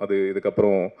பண்ணியிருக்கோம். அது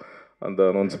இதுக்கப்புறம் அந்த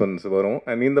அனௌன்ஸ்மெண்ட்ஸ் வரும்.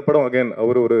 அண்ட் இந்த படம் அகைன்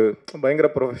அவர் ஒரு பயங்கர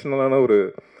ப்ரொஃபஷ்னலான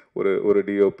ஒரு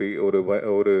டிஓபி,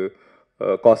 ஒரு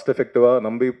காஸ்ட் எஃபெக்டிவாக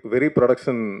நம்பி, வெரி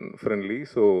ப்ரொடக்ஷன் ஃப்ரெண்ட்லி.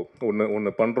 ஸோ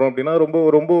ஒன்று பண்ணுறோம் அப்படின்னா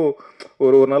ரொம்ப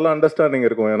ஒரு நல்ல அண்டர்ஸ்டாண்டிங்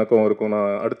இருக்கும், எனக்கும் இருக்கும்.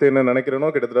 நான் அடுத்து என்ன நினைக்கிறேனோ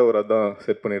கிட்டத்தட்ட ஒரு அதான்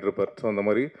செட் பண்ணிட்டு இருப்பார். ஸோ அந்த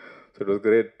மாதிரி. So it was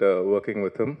great working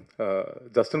with him.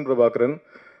 Justin Prabhakaran,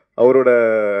 அவரோட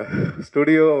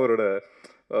ஸ்டுடியோ, அவரோட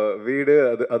வீடு,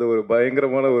 அது அது ஒரு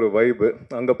பயங்கரமான ஒரு வைப்பு.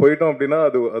 அங்கே போயிட்டோம் அப்படின்னா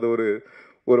அது அது ஒரு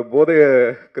ஒரு போதையை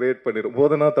கிரியேட் பண்ணிடும்.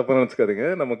 போதைனா தப்பாக நினச்சிக்காதீங்க,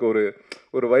 நமக்கு ஒரு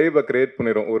ஒரு வைபை கிரியேட்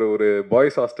பண்ணிடும். ஒரு ஒரு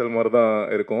பாய்ஸ் ஹாஸ்டல் மாதிரி தான்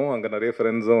இருக்கும். அங்கே நிறைய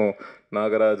ஃப்ரெண்ட்ஸும்,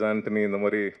 நாகராஜ், ஆண்டனி, இந்த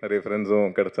மாதிரி நிறைய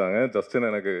ஃப்ரெண்ட்ஸும் கிடைச்சாங்க. ஜஸ்டின்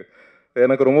எனக்கு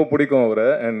எனக்கு ரொம்ப பிடிக்கும் அவரை.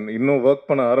 அண்ட் இன்னும் ஒர்க்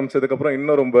பண்ண ஆரம்பித்ததுக்கப்புறம்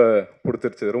இன்னும் ரொம்ப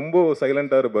பிடிச்சிருச்சு. ரொம்ப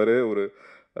சைலண்ட்டாக இருப்பார், ஒரு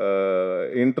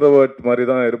இன்ட்ரோவர்ட் மாதிரி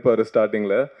தான் இருப்பார்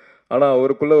ஸ்டார்டிங்கில். ஆனால்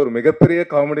அவருக்குள்ள ஒரு மிகப்பெரிய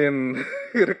காமெடியன்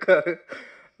இருக்கார்.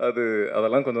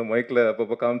 அதெல்லாம் கொஞ்சம் மைக்கில்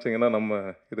அப்பப்போ காமிச்சிங்கன்னா நம்ம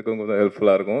இதுக்கும் கொஞ்சம்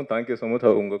ஹெல்ப்ஃபுல்லாக இருக்கும். Thank you so much.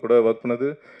 உங்கள் கூட ஒர்க் பண்ணது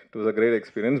it was a great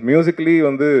experience. Musically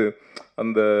வந்து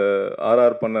அந்த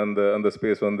ஆர்ஆர் பண்ண அந்த அந்த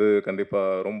ஸ்பேஸ் வந்து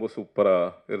கண்டிப்பாக ரொம்ப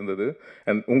சூப்பராக இருந்தது.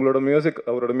 அண்ட் உங்களோட மியூசிக்,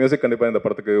 அவரோட மியூசிக் கண்டிப்பாக இந்த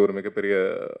படத்துக்கு ஒரு மிகப்பெரிய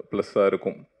ப்ளஸ்ஸாக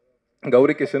இருக்கும்.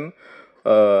 கௌரி கிஷன்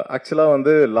ஆக்சுவலாக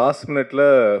வந்து லாஸ்ட் மினிட்ல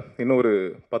இன்னும் ஒரு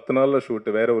 10 நாளில்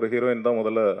ஷூட்டு, வேறு ஒரு ஹீரோயின் தான்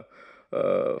முதல்ல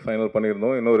ஃபைனல்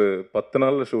பண்ணியிருந்தோம். இன்னொரு 10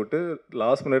 நாளில் ஷூட்டு.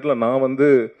 லாஸ்ட் மினிட்ல நான் வந்து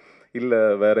இல்லை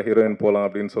வேறு ஹீரோயின் போகலாம்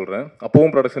அப்படின்னு சொல்கிறேன்.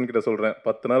 அப்போவும் ப்ரொடக்ஷன் கிட்ட சொல்கிறேன்,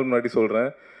 10 நாள் முன்னாடி சொல்கிறேன்.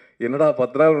 என்னடா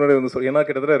 10 நாள் முன்னாடி வந்து ஏன்னா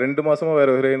கிட்டத்தட்ட 2 மாதமாக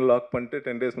வேறு ஹீரோயின் லாக் பண்ணிட்டு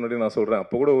 10 days முன்னாடி நான் சொல்கிறேன்.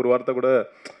 அப்போ கூட ஒரு வார்த்தை கூட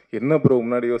என்ன ப்ரோ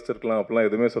முன்னாடி யோசிச்சிருக்கலாம் அப்படிலாம்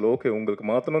எதுவுமே சொல்ல. ஓகே உங்களுக்கு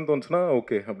மாற்றணும்னு தோணுச்சுன்னா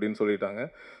ஓகே அப்படின்னு சொல்லிட்டாங்க.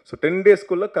 ஸோ 10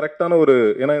 daysக்குள்ளே கரெக்டான ஒரு,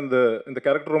 ஏன்னா இந்த இந்த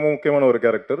கேரக்டர் ரொம்ப முக்கியமான ஒரு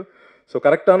கேரக்டர். ஸோ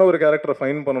கரெக்டான ஒரு கேரக்டரை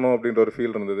ஃபைன் பண்ணணும் அப்படின்ற ஒரு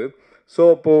ஃபீல் இருந்தது. ஸோ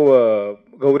அப்போது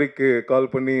கௌரிக்கு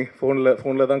கால் பண்ணி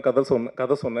ஃபோனில் தான்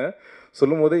கதை சொன்னேன்.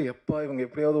 சொல்லும் போதே எப்பா இவங்க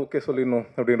எப்படியாவது ஓகே சொல்லிடணும்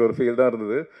அப்படின்ற ஒரு ஃபீல் தான்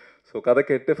இருந்தது. ஸோ கதை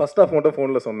கேட்டு ஃபஸ்ட் ஹாஃப் மட்டும்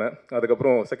ஃபோனில் சொன்னேன்.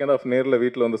 அதுக்கப்புறம் செகண்ட் ஹாஃப் நேரில்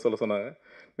வீட்டில் வந்து சொல்ல சொன்னாங்க.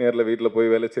 நேரில் வீட்டில்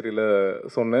போய் வேலைச்சேரியில்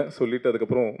சொன்னேன். சொல்லிவிட்டு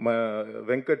அதுக்கப்புறம்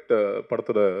வெங்கட்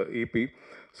படத்தோட இபி,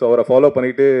 ஸோ அவரை ஃபாலோ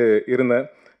பண்ணிகிட்டு இருந்தேன்.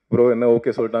 ப்ரோ என்ன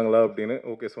ஓகே சொல்லிட்டாங்களா அப்படின்னு.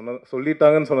 ஓகே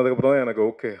சொல்லிட்டாங்கன்னு சொன்னதுக்கப்புறம் தான் எனக்கு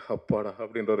ஓகே அப்பாடா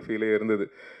அப்படின்ற ஒரு ஃபீலே இருந்தது.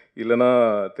 இல்லைனா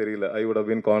தெரியல, I would have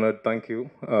been cornered. Thank you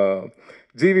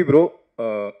GV bro.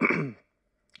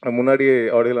 முன்னாடியே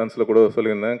ஆடியோ லான்ஸில் கூட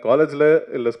சொல்லியிருந்தேன், காலேஜில்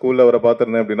இல்லை ஸ்கூலில் அவரை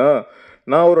பார்த்துருந்தேன் அப்படின்னா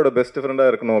நான் அவரோட பெஸ்ட்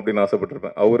ஃப்ரெண்டாக இருக்கணும் அப்படின்னு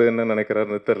ஆசைப்பட்டிருப்பேன். அவர் என்ன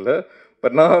நினைக்கிறாருன்னு தெரில,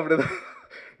 பட் நான் அப்படி தான்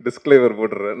டிஸ்க்ளைமர்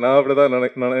போட்டுடுறேன், நான் அப்படி தான்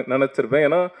நினச்சிருப்பேன்.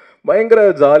 ஏன்னா பயங்கர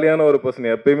ஜாலியான ஒரு பர்சன்,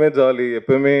 எப்பயுமே ஜாலி,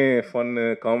 எப்பயுமே ஃபன்னு,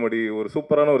 காமெடி, ஒரு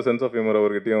சூப்பரான ஒரு சென்ஸ் ஆஃப் ஹியூமர்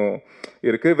அவர்கிட்டையும்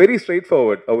இருக்குது. Very straight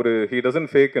forward. Our he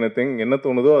doesn't fake anything. என்ன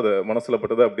தோணுதோ அதை மனசில்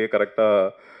பட்டதை அப்படியே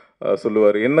கரெக்டாக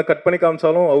சொல்லுவார். என்ன கட் பண்ணி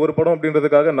காமிச்சாலும் அவர் படம்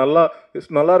அப்படின்றதுக்காக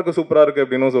நல்லா இருக்கு, சூப்பராக இருக்குது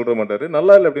அப்படின்னும் சொல்ல மாட்டார்.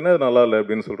 நல்லா இல்லை அப்படின்னா அது நல்லா இல்லை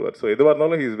அப்படின்னு சொல்லுவார். ஸோ எதுவாக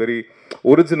இருந்தாலும் he is very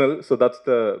original. So that's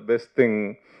the best thing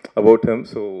about him.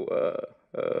 So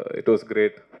it was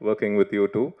great working with you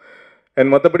two. And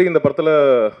மற்றபடி இந்த படத்தில்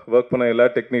ஒர்க் பண்ண எல்லா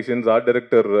டெக்னீஷியன்ஸ், ஆர்ட்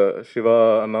டைரக்டர் சிவா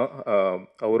அண்ணா,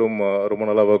 அவரும் ரொம்ப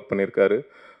நல்லா ஒர்க் பண்ணியிருக்காரு.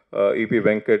 EB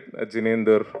Venkat,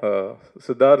 Jinender,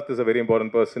 Siddharth is a very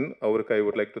important person. அவருக்கு I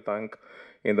would like to thank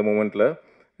இந்த மூமெண்ட்டில்.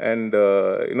 அண்ட்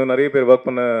இன்னும் நிறைய பேர் ஒர்க்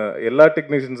பண்ண எல்லா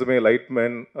டெக்னீஷியன்ஸுமே,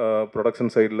 லைட்மேன்,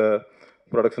 ப்ரொடக்ஷன் சைடில்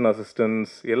ப்ரொடக்ஷன்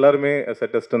அசிஸ்டன்ஸ், எல்லாருமே,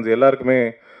 செட் அசிஸ்டன்ஸ், எல்லாருக்குமே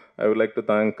I would like to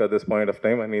thank at this point of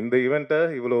time. And இந்த ஈவெண்ட்டை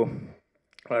இவ்வளோ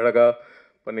அழகாக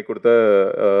பண்ணி கொடுத்த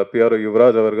பிஆர்ஓ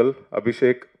யுவராஜ் அவர்கள்,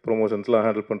 அபிஷேக் ப்ரொமோஷன்ஸ்லாம்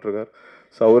ஹேண்டில் பண்ணிருக்கார்.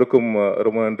 ஸோ அவருக்கும்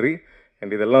ரொம்ப நன்றி.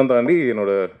 அண்ட் இதெல்லாம் தாண்டி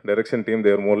என்னோட டைரக்ஷன் டீம்,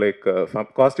 தேர் more like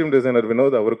costume designer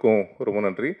Vinod, அவருக்கும் ரொம்ப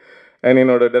நன்றி. அண்ட்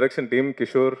என்னோட டைரக்ஷன் டீம்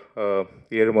கிஷோர்,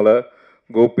 ஏழுமலை,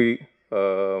 கோபி,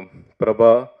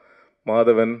 பிரபா,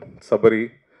 மாதவன், சபரி,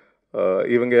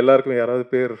 இவங்க எல்லாருக்கும் யாராவது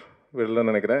பேர்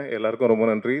விடலன்னு நினைக்கிறேன். எல்லாருக்கும் ரொம்ப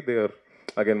நன்றி. They are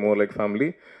again more like family.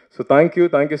 So thank you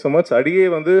so much. அடியே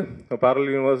வந்து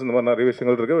பேரலல் யூனிவர்ஸ் இந்த மாதிரி நிறைய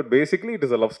விஷயங்கள் இருக்குது. But basically it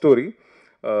is a love story.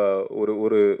 ஒரு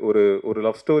ஒரு ஒரு ஒரு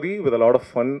love story with a lot of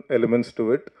fun elements to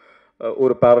it.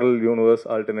 ஒரு parallel universe,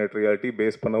 alternate reality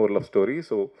base பண்ண ஒரு லவ் ஸ்டோரி.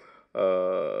 ஸோ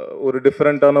ஒரு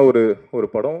டிஃப்ரெண்ட்டான ஒரு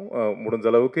படம். முடிஞ்ச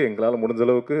அளவுக்கு, எங்களால் முடிஞ்ச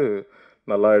அளவுக்கு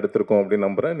நல்லா எடுத்திருக்கோம் அப்படின்னு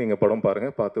நம்புகிறேன். நீங்கள் படம்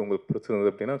பாருங்கள், பார்த்து உங்களுக்கு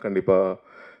பிடிச்சிருந்தது அப்படின்னா கண்டிப்பாக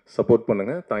சப்போர்ட்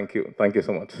பண்ணுங்கள். Thank you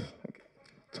so much.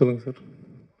 சொல்லுங்கள் சார்.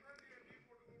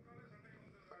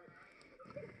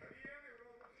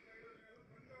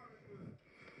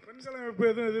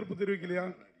 எதிர்ப்பு தெரிவிக்கலையா?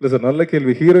 இல்லை சார், நல்ல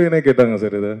கேள்வி. ஹீரோயினே கேட்டாங்க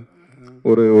சார் இதை.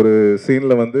 ஒரு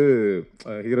சீனில் வந்து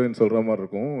ஹீரோயின் சொல்கிற மாதிரி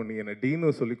இருக்கும், நீ என்னை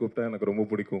டீன்னு சொல்லி கூப்பிட்டா எனக்கு ரொம்ப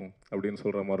பிடிக்கும் அப்படின்னு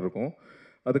சொல்கிற மாதிரி இருக்கும்.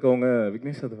 அதுக்கு அவங்க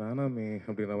விக்னேஷ் அது வேணாமே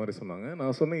அப்படின்ற மாதிரி சொன்னாங்க.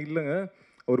 நான் சொன்னேன் இல்லைங்க,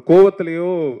 ஒரு கோவத்திலையோ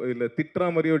இல்லை திட்டுற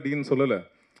மாதிரியோ டீன்னு சொல்லலை.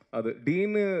 அது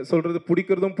டீன்னு சொல்கிறது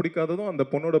பிடிக்கிறதும் பிடிக்காததும் அந்த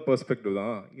பொண்ணோட பெர்ஸ்பெக்டிவ்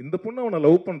தான். இந்த பொண்ணு அவனை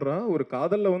லவ் பண்ணுறா, ஒரு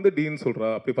காதலில் வந்து டீன்னு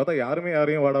சொல்கிறா. அப்படி பார்த்தா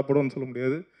யாரையும் வாடா போடுன்னு சொல்ல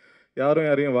முடியாது,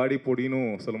 யாரையும் வாடி போடின்னு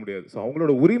சொல்ல முடியாது. ஸோ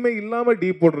அவங்களோட உரிமை இல்லாமல் டீ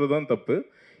போடுறது தான் தப்பு.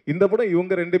 இந்த படம்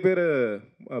இவங்க 2 பேரை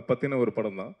பற்றின ஒரு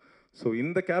படம் தான். ஸோ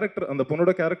இந்த கேரக்டர், அந்த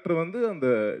பொண்ணோட கேரக்டர் வந்து அந்த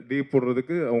டீ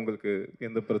போடுறதுக்கு அவங்களுக்கு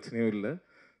எந்த பிரச்சனையும் இல்லை.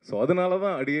 ஸோ அதனால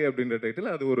தான் அடியே அப்படின்ற டைட்டில்.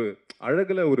 அது ஒரு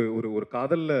அழகில் ஒரு ஒரு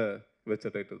காதலில் வச்ச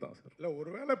டைட்டில் தான் சார். இல்லை,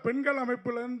 ஒருவேளை பெண்கள்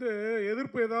அமைப்புலேருந்து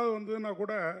எதிர்ப்பு ஏதாவது வந்ததுன்னா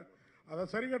கூட அதை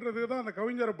சரி கட்டுறதுக்கு தான் அந்த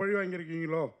கவிஞரை பழி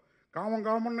வாங்கியிருக்கீங்களோ?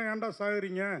 காமன்னு ஏன்டா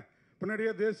சாகுறீங்க?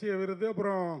 பின்னாடியே தேசிய விருது,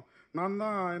 அப்புறம் நான்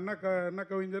தான் என்ன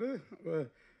கவிஞர்,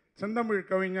 செந்தமிழ்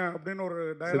கவிஞர் அப்படின்னு ஒரு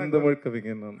டயலாக், செந்தமிழ்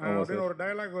கவிஞன் அப்படின்னு ஒரு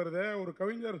டயலாக் வருது. ஒரு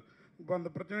கவிஞர் இப்போ அந்த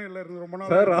பிரச்சனையில் இருந்து ரொம்ப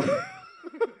நாள் சார்.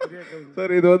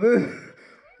 சார் இது வந்து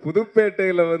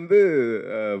புதுப்பேட்டையில் வந்து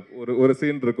ஒரு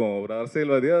சீன் இருக்கும், ஒரு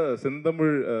அரசியல்வாதியா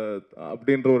செந்தமிழ்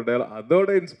அப்படின்ற ஒரு டயலாக்,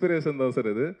 அதோட இன்ஸ்பிரேஷன் தான்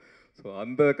சார் இது. ஸோ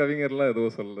அந்த கவிஞர்லாம்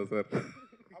எதுவும் சொல்லலை சார்.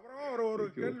 அப்புறம் ஒரு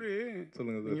கேள்வி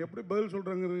சொல்லுங்க சார். நீங்கள் எப்படி பதில்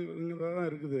சொல்கிறேங்கிறதா தான்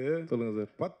இருக்குது. சொல்லுங்க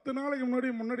சார். 10 நாளைக்கு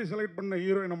முன்னாடி செலக்ட் பண்ண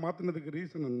ஹீரோயினை மாற்றினதுக்கு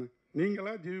ரீசன் என்ன?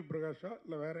 நீங்களா, ஜிவி பிரகாஷா,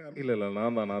 இல்லை வேற யாரும்? இல்லை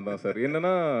நான் தான் சார்.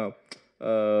 என்னன்னா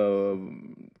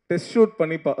டெஸ்ட் ஷூட்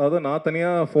பண்ணி அதாவது நான்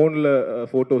தனியாக ஃபோனில்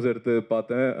ஃபோட்டோஸ் எடுத்து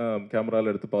பார்த்தேன்,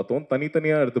 கேமராவில் எடுத்து பார்த்தோம்,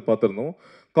 தனித்தனியாக எடுத்து பார்த்துருந்தோம்.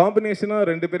 காம்பினேஷனாக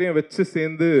 2 பேரையும் வச்சு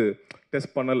சேர்ந்து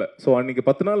டெஸ்ட் பண்ணலை. ஸோ அன்றைக்கி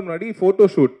 10 நாள் முன்னாடி ஃபோட்டோ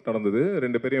ஷூட் நடந்தது,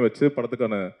 2 பேரையும் வச்சு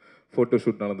படத்துக்கான ஃபோட்டோ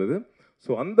ஷூட் நடந்தது.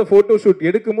 ஸோ அந்த ஃபோட்டோ ஷூட்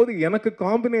எடுக்கும்போது எனக்கு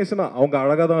காம்பினேஷனாக அவங்க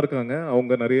அழகாக தான் இருக்காங்க,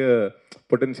 அவங்க நிறைய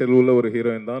பொட்டென்ஷியல் உள்ள ஒரு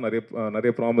ஹீரோயின் தான்,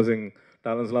 நிறைய ப்ராமிசிங்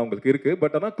டேலண்ட்ஸ்லாம் அவங்களுக்கு இருக்குது.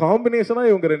 பட் ஆனால்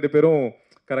காம்பினேஷனாக இவங்க 2 பேரும்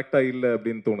கரெக்டாக இல்லை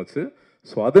அப்படின்னு தோணுச்சு.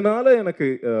 ஸோ அதனால எனக்கு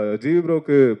ஜிவி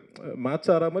ப்ரோக்கு மேட்ச்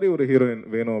ஆகிற மாதிரி ஒரு ஹீரோயின்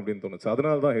வேணும் அப்படின்னு தோணுச்சு.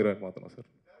 அதனால தான் ஹீரோயின் மாற்றணும் சார்.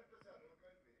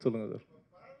 சொல்லுங்க சார்.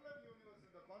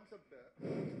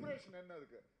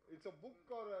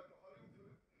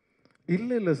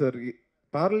 இல்லை sir,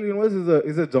 parallel universe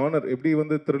is a genre. எப்படி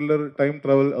வந்து த்ரில்லர், டைம்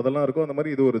ட்ராவல் அதெல்லாம் இருக்கும், அந்த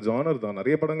மாதிரி இது ஒரு ஜானர் தான்.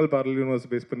 நிறைய படங்கள் parallel universe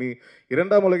பேஸ் பண்ணி,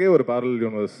 2ஆம் உலகே ஒரு parallel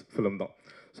universe ஃபிலிம் தான்.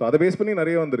 ஸோ அதை பேஸ் பண்ணி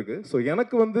நிறைய வந்திருக்கு. ஸோ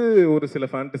எனக்கு வந்து ஒரு சில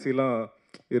ஃபேண்டசிலாம்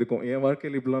இருக்கும், என்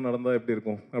வாழ்க்கையில் இப்படிலாம் நடந்தால் எப்படி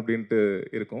இருக்கும் அப்படின்ட்டு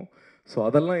இருக்கும். ஸோ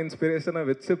அதெல்லாம் இன்ஸ்பிரேஷனாக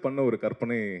வச்சு பண்ண ஒரு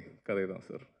கற்பனை கதை தான்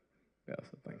சார். யா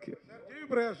சார், தேங்க்யூ. ஜிவி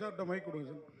பிரகாஷ் சார்ட்ட மைக் கொடுங்க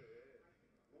சார்.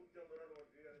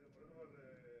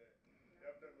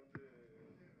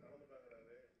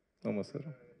 ஆமாம் சார்.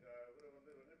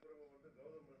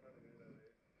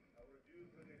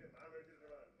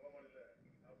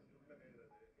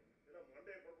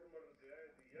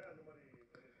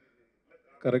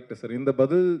 Correct sir. இந்த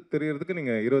பதில் தெரியறதுக்கு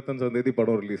நீங்கள் 25ஆம் தேதி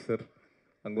படம் ரிலீஸ் சார்,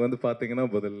 அங்கே வந்து பார்த்தீங்கன்னா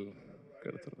பதில்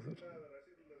கிடைச்சிடும் சார்.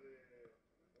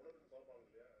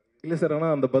 இல்லை சார்,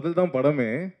 ஆனால் அந்த பதில் தான்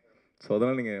படமே. ஸோ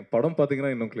அதனால் நீங்கள் படம்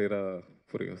பார்த்தீங்கன்னா இன்னும் கிளியராக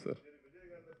புரியும் சார்.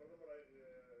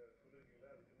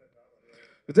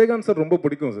 விஜயகாந்த் சார் ரொம்ப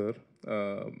பிடிக்கும் சார்,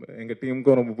 எங்கள்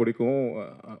டீமுக்கும் ரொம்ப பிடிக்கும்,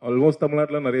 ஆல்மோஸ்ட்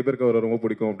தமிழ்நாட்டில் நிறைய பேருக்கு அவரை ரொம்ப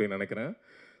பிடிக்கும் அப்படின்னு நினைக்கிறேன்.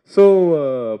 ஸோ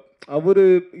அவர்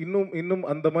இன்னும்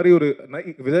அந்த மாதிரி ஒரு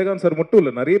விஜயகாந்த் சார் மட்டும்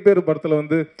இல்லை, நிறைய பேர் படத்தில்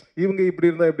வந்து இவங்க இப்படி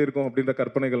இருந்தால் எப்படி இருக்கும் அப்படின்ற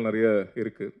கற்பனைகள் நிறைய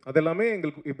இருக்குது. அதெல்லாமே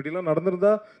எங்களுக்கு இப்படிலாம்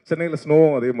நடந்திருந்தா சென்னையில்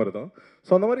ஸ்னோவும் அதே மாதிரி தான்.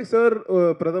 ஸோ அந்த மாதிரி சார்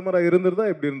பிரதமராக இருந்திருந்தா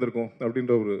எப்படி இருந்திருக்கும்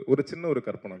அப்படின்ற ஒரு சின்ன ஒரு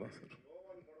கற்பனை தான் சார்.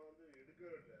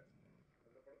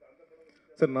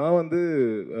 சார் நான் வந்து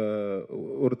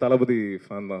ஒரு தளபதி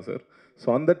ஃபேன் தான் சார். ஸோ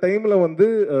அந்த டைமில் வந்து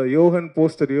யோகன்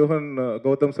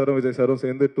கௌதம் சாரும் விஜய் சாரும்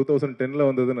சேர்ந்து 2010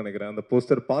 வந்ததுன்னு நினைக்கிறேன். அந்த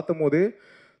போஸ்டர் பார்த்தும் போதே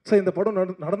சார் இந்த படம்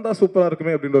நடந்தால் சூப்பராக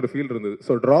இருக்குமே அப்படின்ற ஒரு ஃபீல் இருந்தது.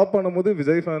 ஸோ ட்ராப் பண்ணும்போது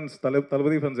விஜய் ஃபேன்ஸ்,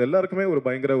 தளபதி ஃபேன்ஸ் எல்லாருக்குமே ஒரு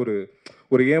பயங்கர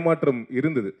ஒரு ஏமாற்றம்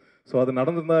இருந்தது. ஸோ அது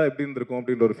நடந்திருந்தா எப்படி இருந்திருக்கும்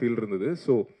அப்படின்ற ஒரு ஃபீல் இருந்தது.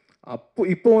 ஸோ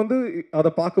இப்போ வந்து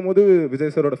அதை பார்க்கும்போது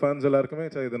விஜய் சாரோட ஃபேன்ஸ் எல்லாருக்குமே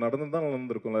சார் இது நடந்துதான்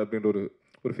நடந்திருக்கும்ல அப்படின்ற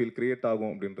ஒரு ஃபீல் கிரியேட்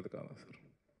ஆகும் அப்படின்றதுக்காக சார்.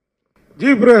 ஜி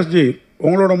பிரகாஷ் ஜி,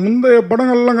 உங்களோட முந்தைய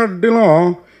படங்கள்லாம் காட்டிலும்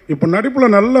இப்போ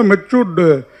நடிப்பில் நல்ல மெச்சூர்டு,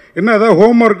 என்ன ஏதாவது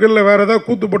ஹோம்ஒர்க் இல்லை வேறு ஏதாவது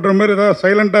கூத்துப்பட்டுற மாதிரி ஏதாவது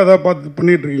சைலண்ட்டாக ஏதாவது பார்த்து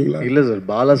பண்ணிட்டு இருக்கீங்களா? இல்லை சார்,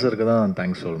 பாலா சாருக்கு தான்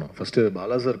தேங்க்ஸ் சொல்லணும். ஃபஸ்ட்டு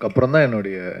பாலா சாருக்கு அப்புறம் தான்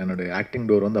என்னுடைய ஆக்டிங்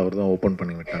டோர் வந்து அவர் தான் ஓப்பன்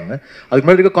பண்ணி விட்டாங்க. அதுக்கு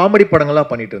முன்னாடி காமெடி படங்கள்லாம்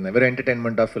பண்ணிட்டு இருந்தேன், வேறு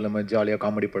என்டர்டைன்மெண்ட்டாக ஃபிலிம் ஜாலியாக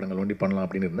காமெடி படங்கள் ஒண்டி பண்ணலாம்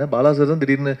அப்படின்னு இருந்தேன். பாலா சார் தான்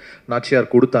திடீர்னு நாச்சியார்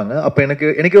கொடுத்தாங்க. அப்போ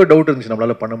எனக்கே ஒரு டவுட் இருந்துச்சு,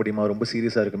 நம்மளால் பண்ண முடியுமா, ரொம்ப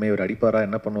சீரியஸாக இருக்குமே, ஒரு அடிப்பாரா,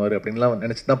 என்ன பண்ணுவார் அப்படின்லாம்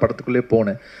நினச்சி தான் படத்துக்குள்ளே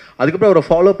போனேன். அதுக்கப்புறம் அவரை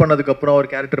ஃபாலோ பண்ணதுக்கப்புறம் ஒரு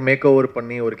கேரக்டர் மேக் ஓவர்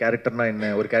பண்ணி, ஒரு கேரக்டர்னா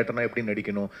என்ன, ஒரு கேரக்டர்னா எப்படி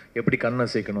நடிக்கணும், எப்படி கண்ணை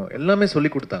சேர்க்கணும் எல்லாமே சொல்லி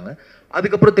கொடுத்தாங்க.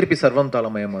 அதுக்கப்புறம் திருப்பி சர்வம்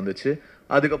தாளமயம் வந்துச்சு.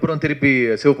 அதுக்கப்புறம் திருப்பி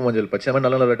சிவப்பு மஞ்சள் பச்சை, அந்த மாதிரி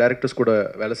நல்ல நல்ல டேரக்டர்ஸ் கூட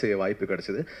வேலை செய்ய வாய்ப்பு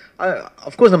கிடச்சிது.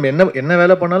 அஃப்கோர்ஸ் நம்ம என்ன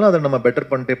வேலை பண்ணாலும் அதை நம்ம பெட்டர்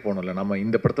பண்ணிட்டே போகணும்ல. நம்ம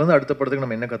இந்த படத்தை வந்து அடுத்த படத்துக்கு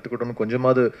நம்ம என்ன கற்றுக்கிட்டோம்னு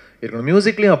கொஞ்சமாவது இருக்கணும்.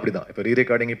 மியூசிக்லேயும் அப்படி தான். இப்போ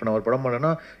ரீரெக்கார்டிங் இப்போ நான் ஒரு படம்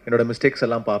பண்ணேன்னா என்னோட மிஸ்டேக்ஸ்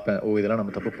எல்லாம் பார்ப்பேன், இதெல்லாம்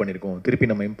நம்ம தப்பு பண்ணியிருக்கோம்,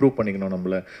 திருப்பி நம்ம இம்ப்ரூவ் பண்ணிக்கணும்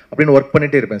நம்மள அப்படின்னு ஒர்க்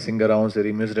பண்ணிகிட்டே இருப்பேன். சிங்கராகவும்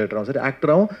சரி, மியூசிக் டைரக்டராகவும் சரி,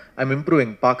 ஆக்டராகவும் ஐம்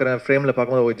இம்ப்ரூவிங். பார்க்குறேன் ஃப்ரேமில்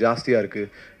பார்க்கும்போது ஜாஸ்தியாக இருக்குது,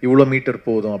 இவ்வளோ மீட்டர்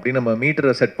போதும் அப்படின்னு நம்ம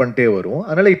மீட்டரை செட் பண்ணிட்டே வரும்.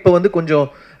 அதனால் இப்போ வந்து கொஞ்சம்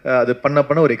அது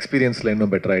பண்ண ஒரு எக்ஸ்பீரியன்ஸில்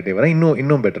இன்னும் பெட்டர் ஆகிட்டே வரேன்,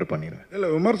 இன்னும் பெட்டர் பண்ணிடுவேன். இல்லை,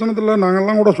 விமர்சனத்தில்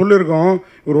நாங்கள்லாம் கூட சொல்லியிருக்கோம்,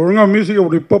 இவர் ஒழுங்காக மியூசிக்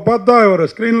அப்படி இப்போ பார்த்தா இவர்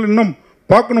ஸ்க்ரீனில் இன்னும்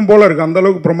பார்க்கணும் போல இருக்குது, அந்த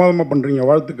அளவுக்கு பிரமாதமாக பண்ணுறீங்க.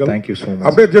 வாழ்த்துக்கள். Thank you so much.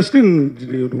 அப்படியே ஜஸ்டின்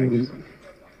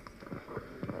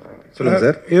சொல்லுங்கள்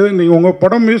சார். இது நீங்கள் உங்கள்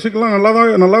படம் மியூசிக்லாம்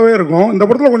நல்லாவே இருக்கும். இந்த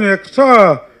படத்தில் கொஞ்சம் எக்ஸ்ட்ரா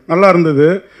நல்லா இருந்தது.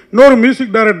 இன்னொரு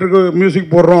மியூசிக் டைரக்டருக்கு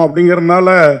மியூசிக் போடுறோம் அப்படிங்கிறதுனால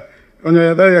கொஞ்சம்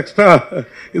எதாவது எக்ஸ்ட்ரா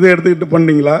இது எடுத்துக்கிட்டு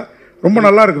பண்ணீங்களா? ரொம்ப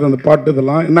நல்லா இருக்குது அந்த பாட்டு.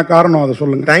 இதெல்லாம் என்ன காரணம் அதை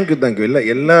சொல்லுங்கள். தேங்க்யூ. இல்லை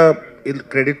எல்லா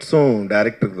கிரெடிட்ஸும்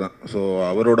டேரக்டருக்கு தான். ஸோ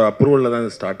அவரோட அப்ரூவலில் தான்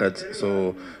இது ஸ்டார்ட் ஆச்சு. ஸோ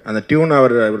அந்த டியூன்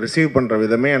அவர் ரிசீவ் பண்ணுற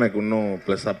விதமே எனக்கு இன்னும்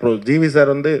ப்ளஸ். அப்புறம் ஜிவி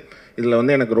சார் வந்து இதில்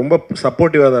வந்து எனக்கு ரொம்ப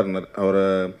சப்போர்ட்டிவாக தான் இருந்தார். அவரை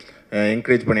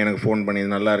என்கரேஜ் பண்ணி எனக்கு ஃபோன் பண்ணி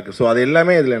இது நல்லா இருக்குது. ஸோ அது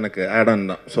எல்லாமே இதில் எனக்கு ஆட்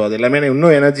ஆன் தான். ஸோ அது எல்லாமே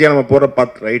இன்னும் எனர்ஜியாக நம்ம போகிற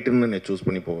பாத் ரைட்டுன்னு நான் சூஸ்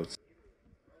பண்ணி போச்சு.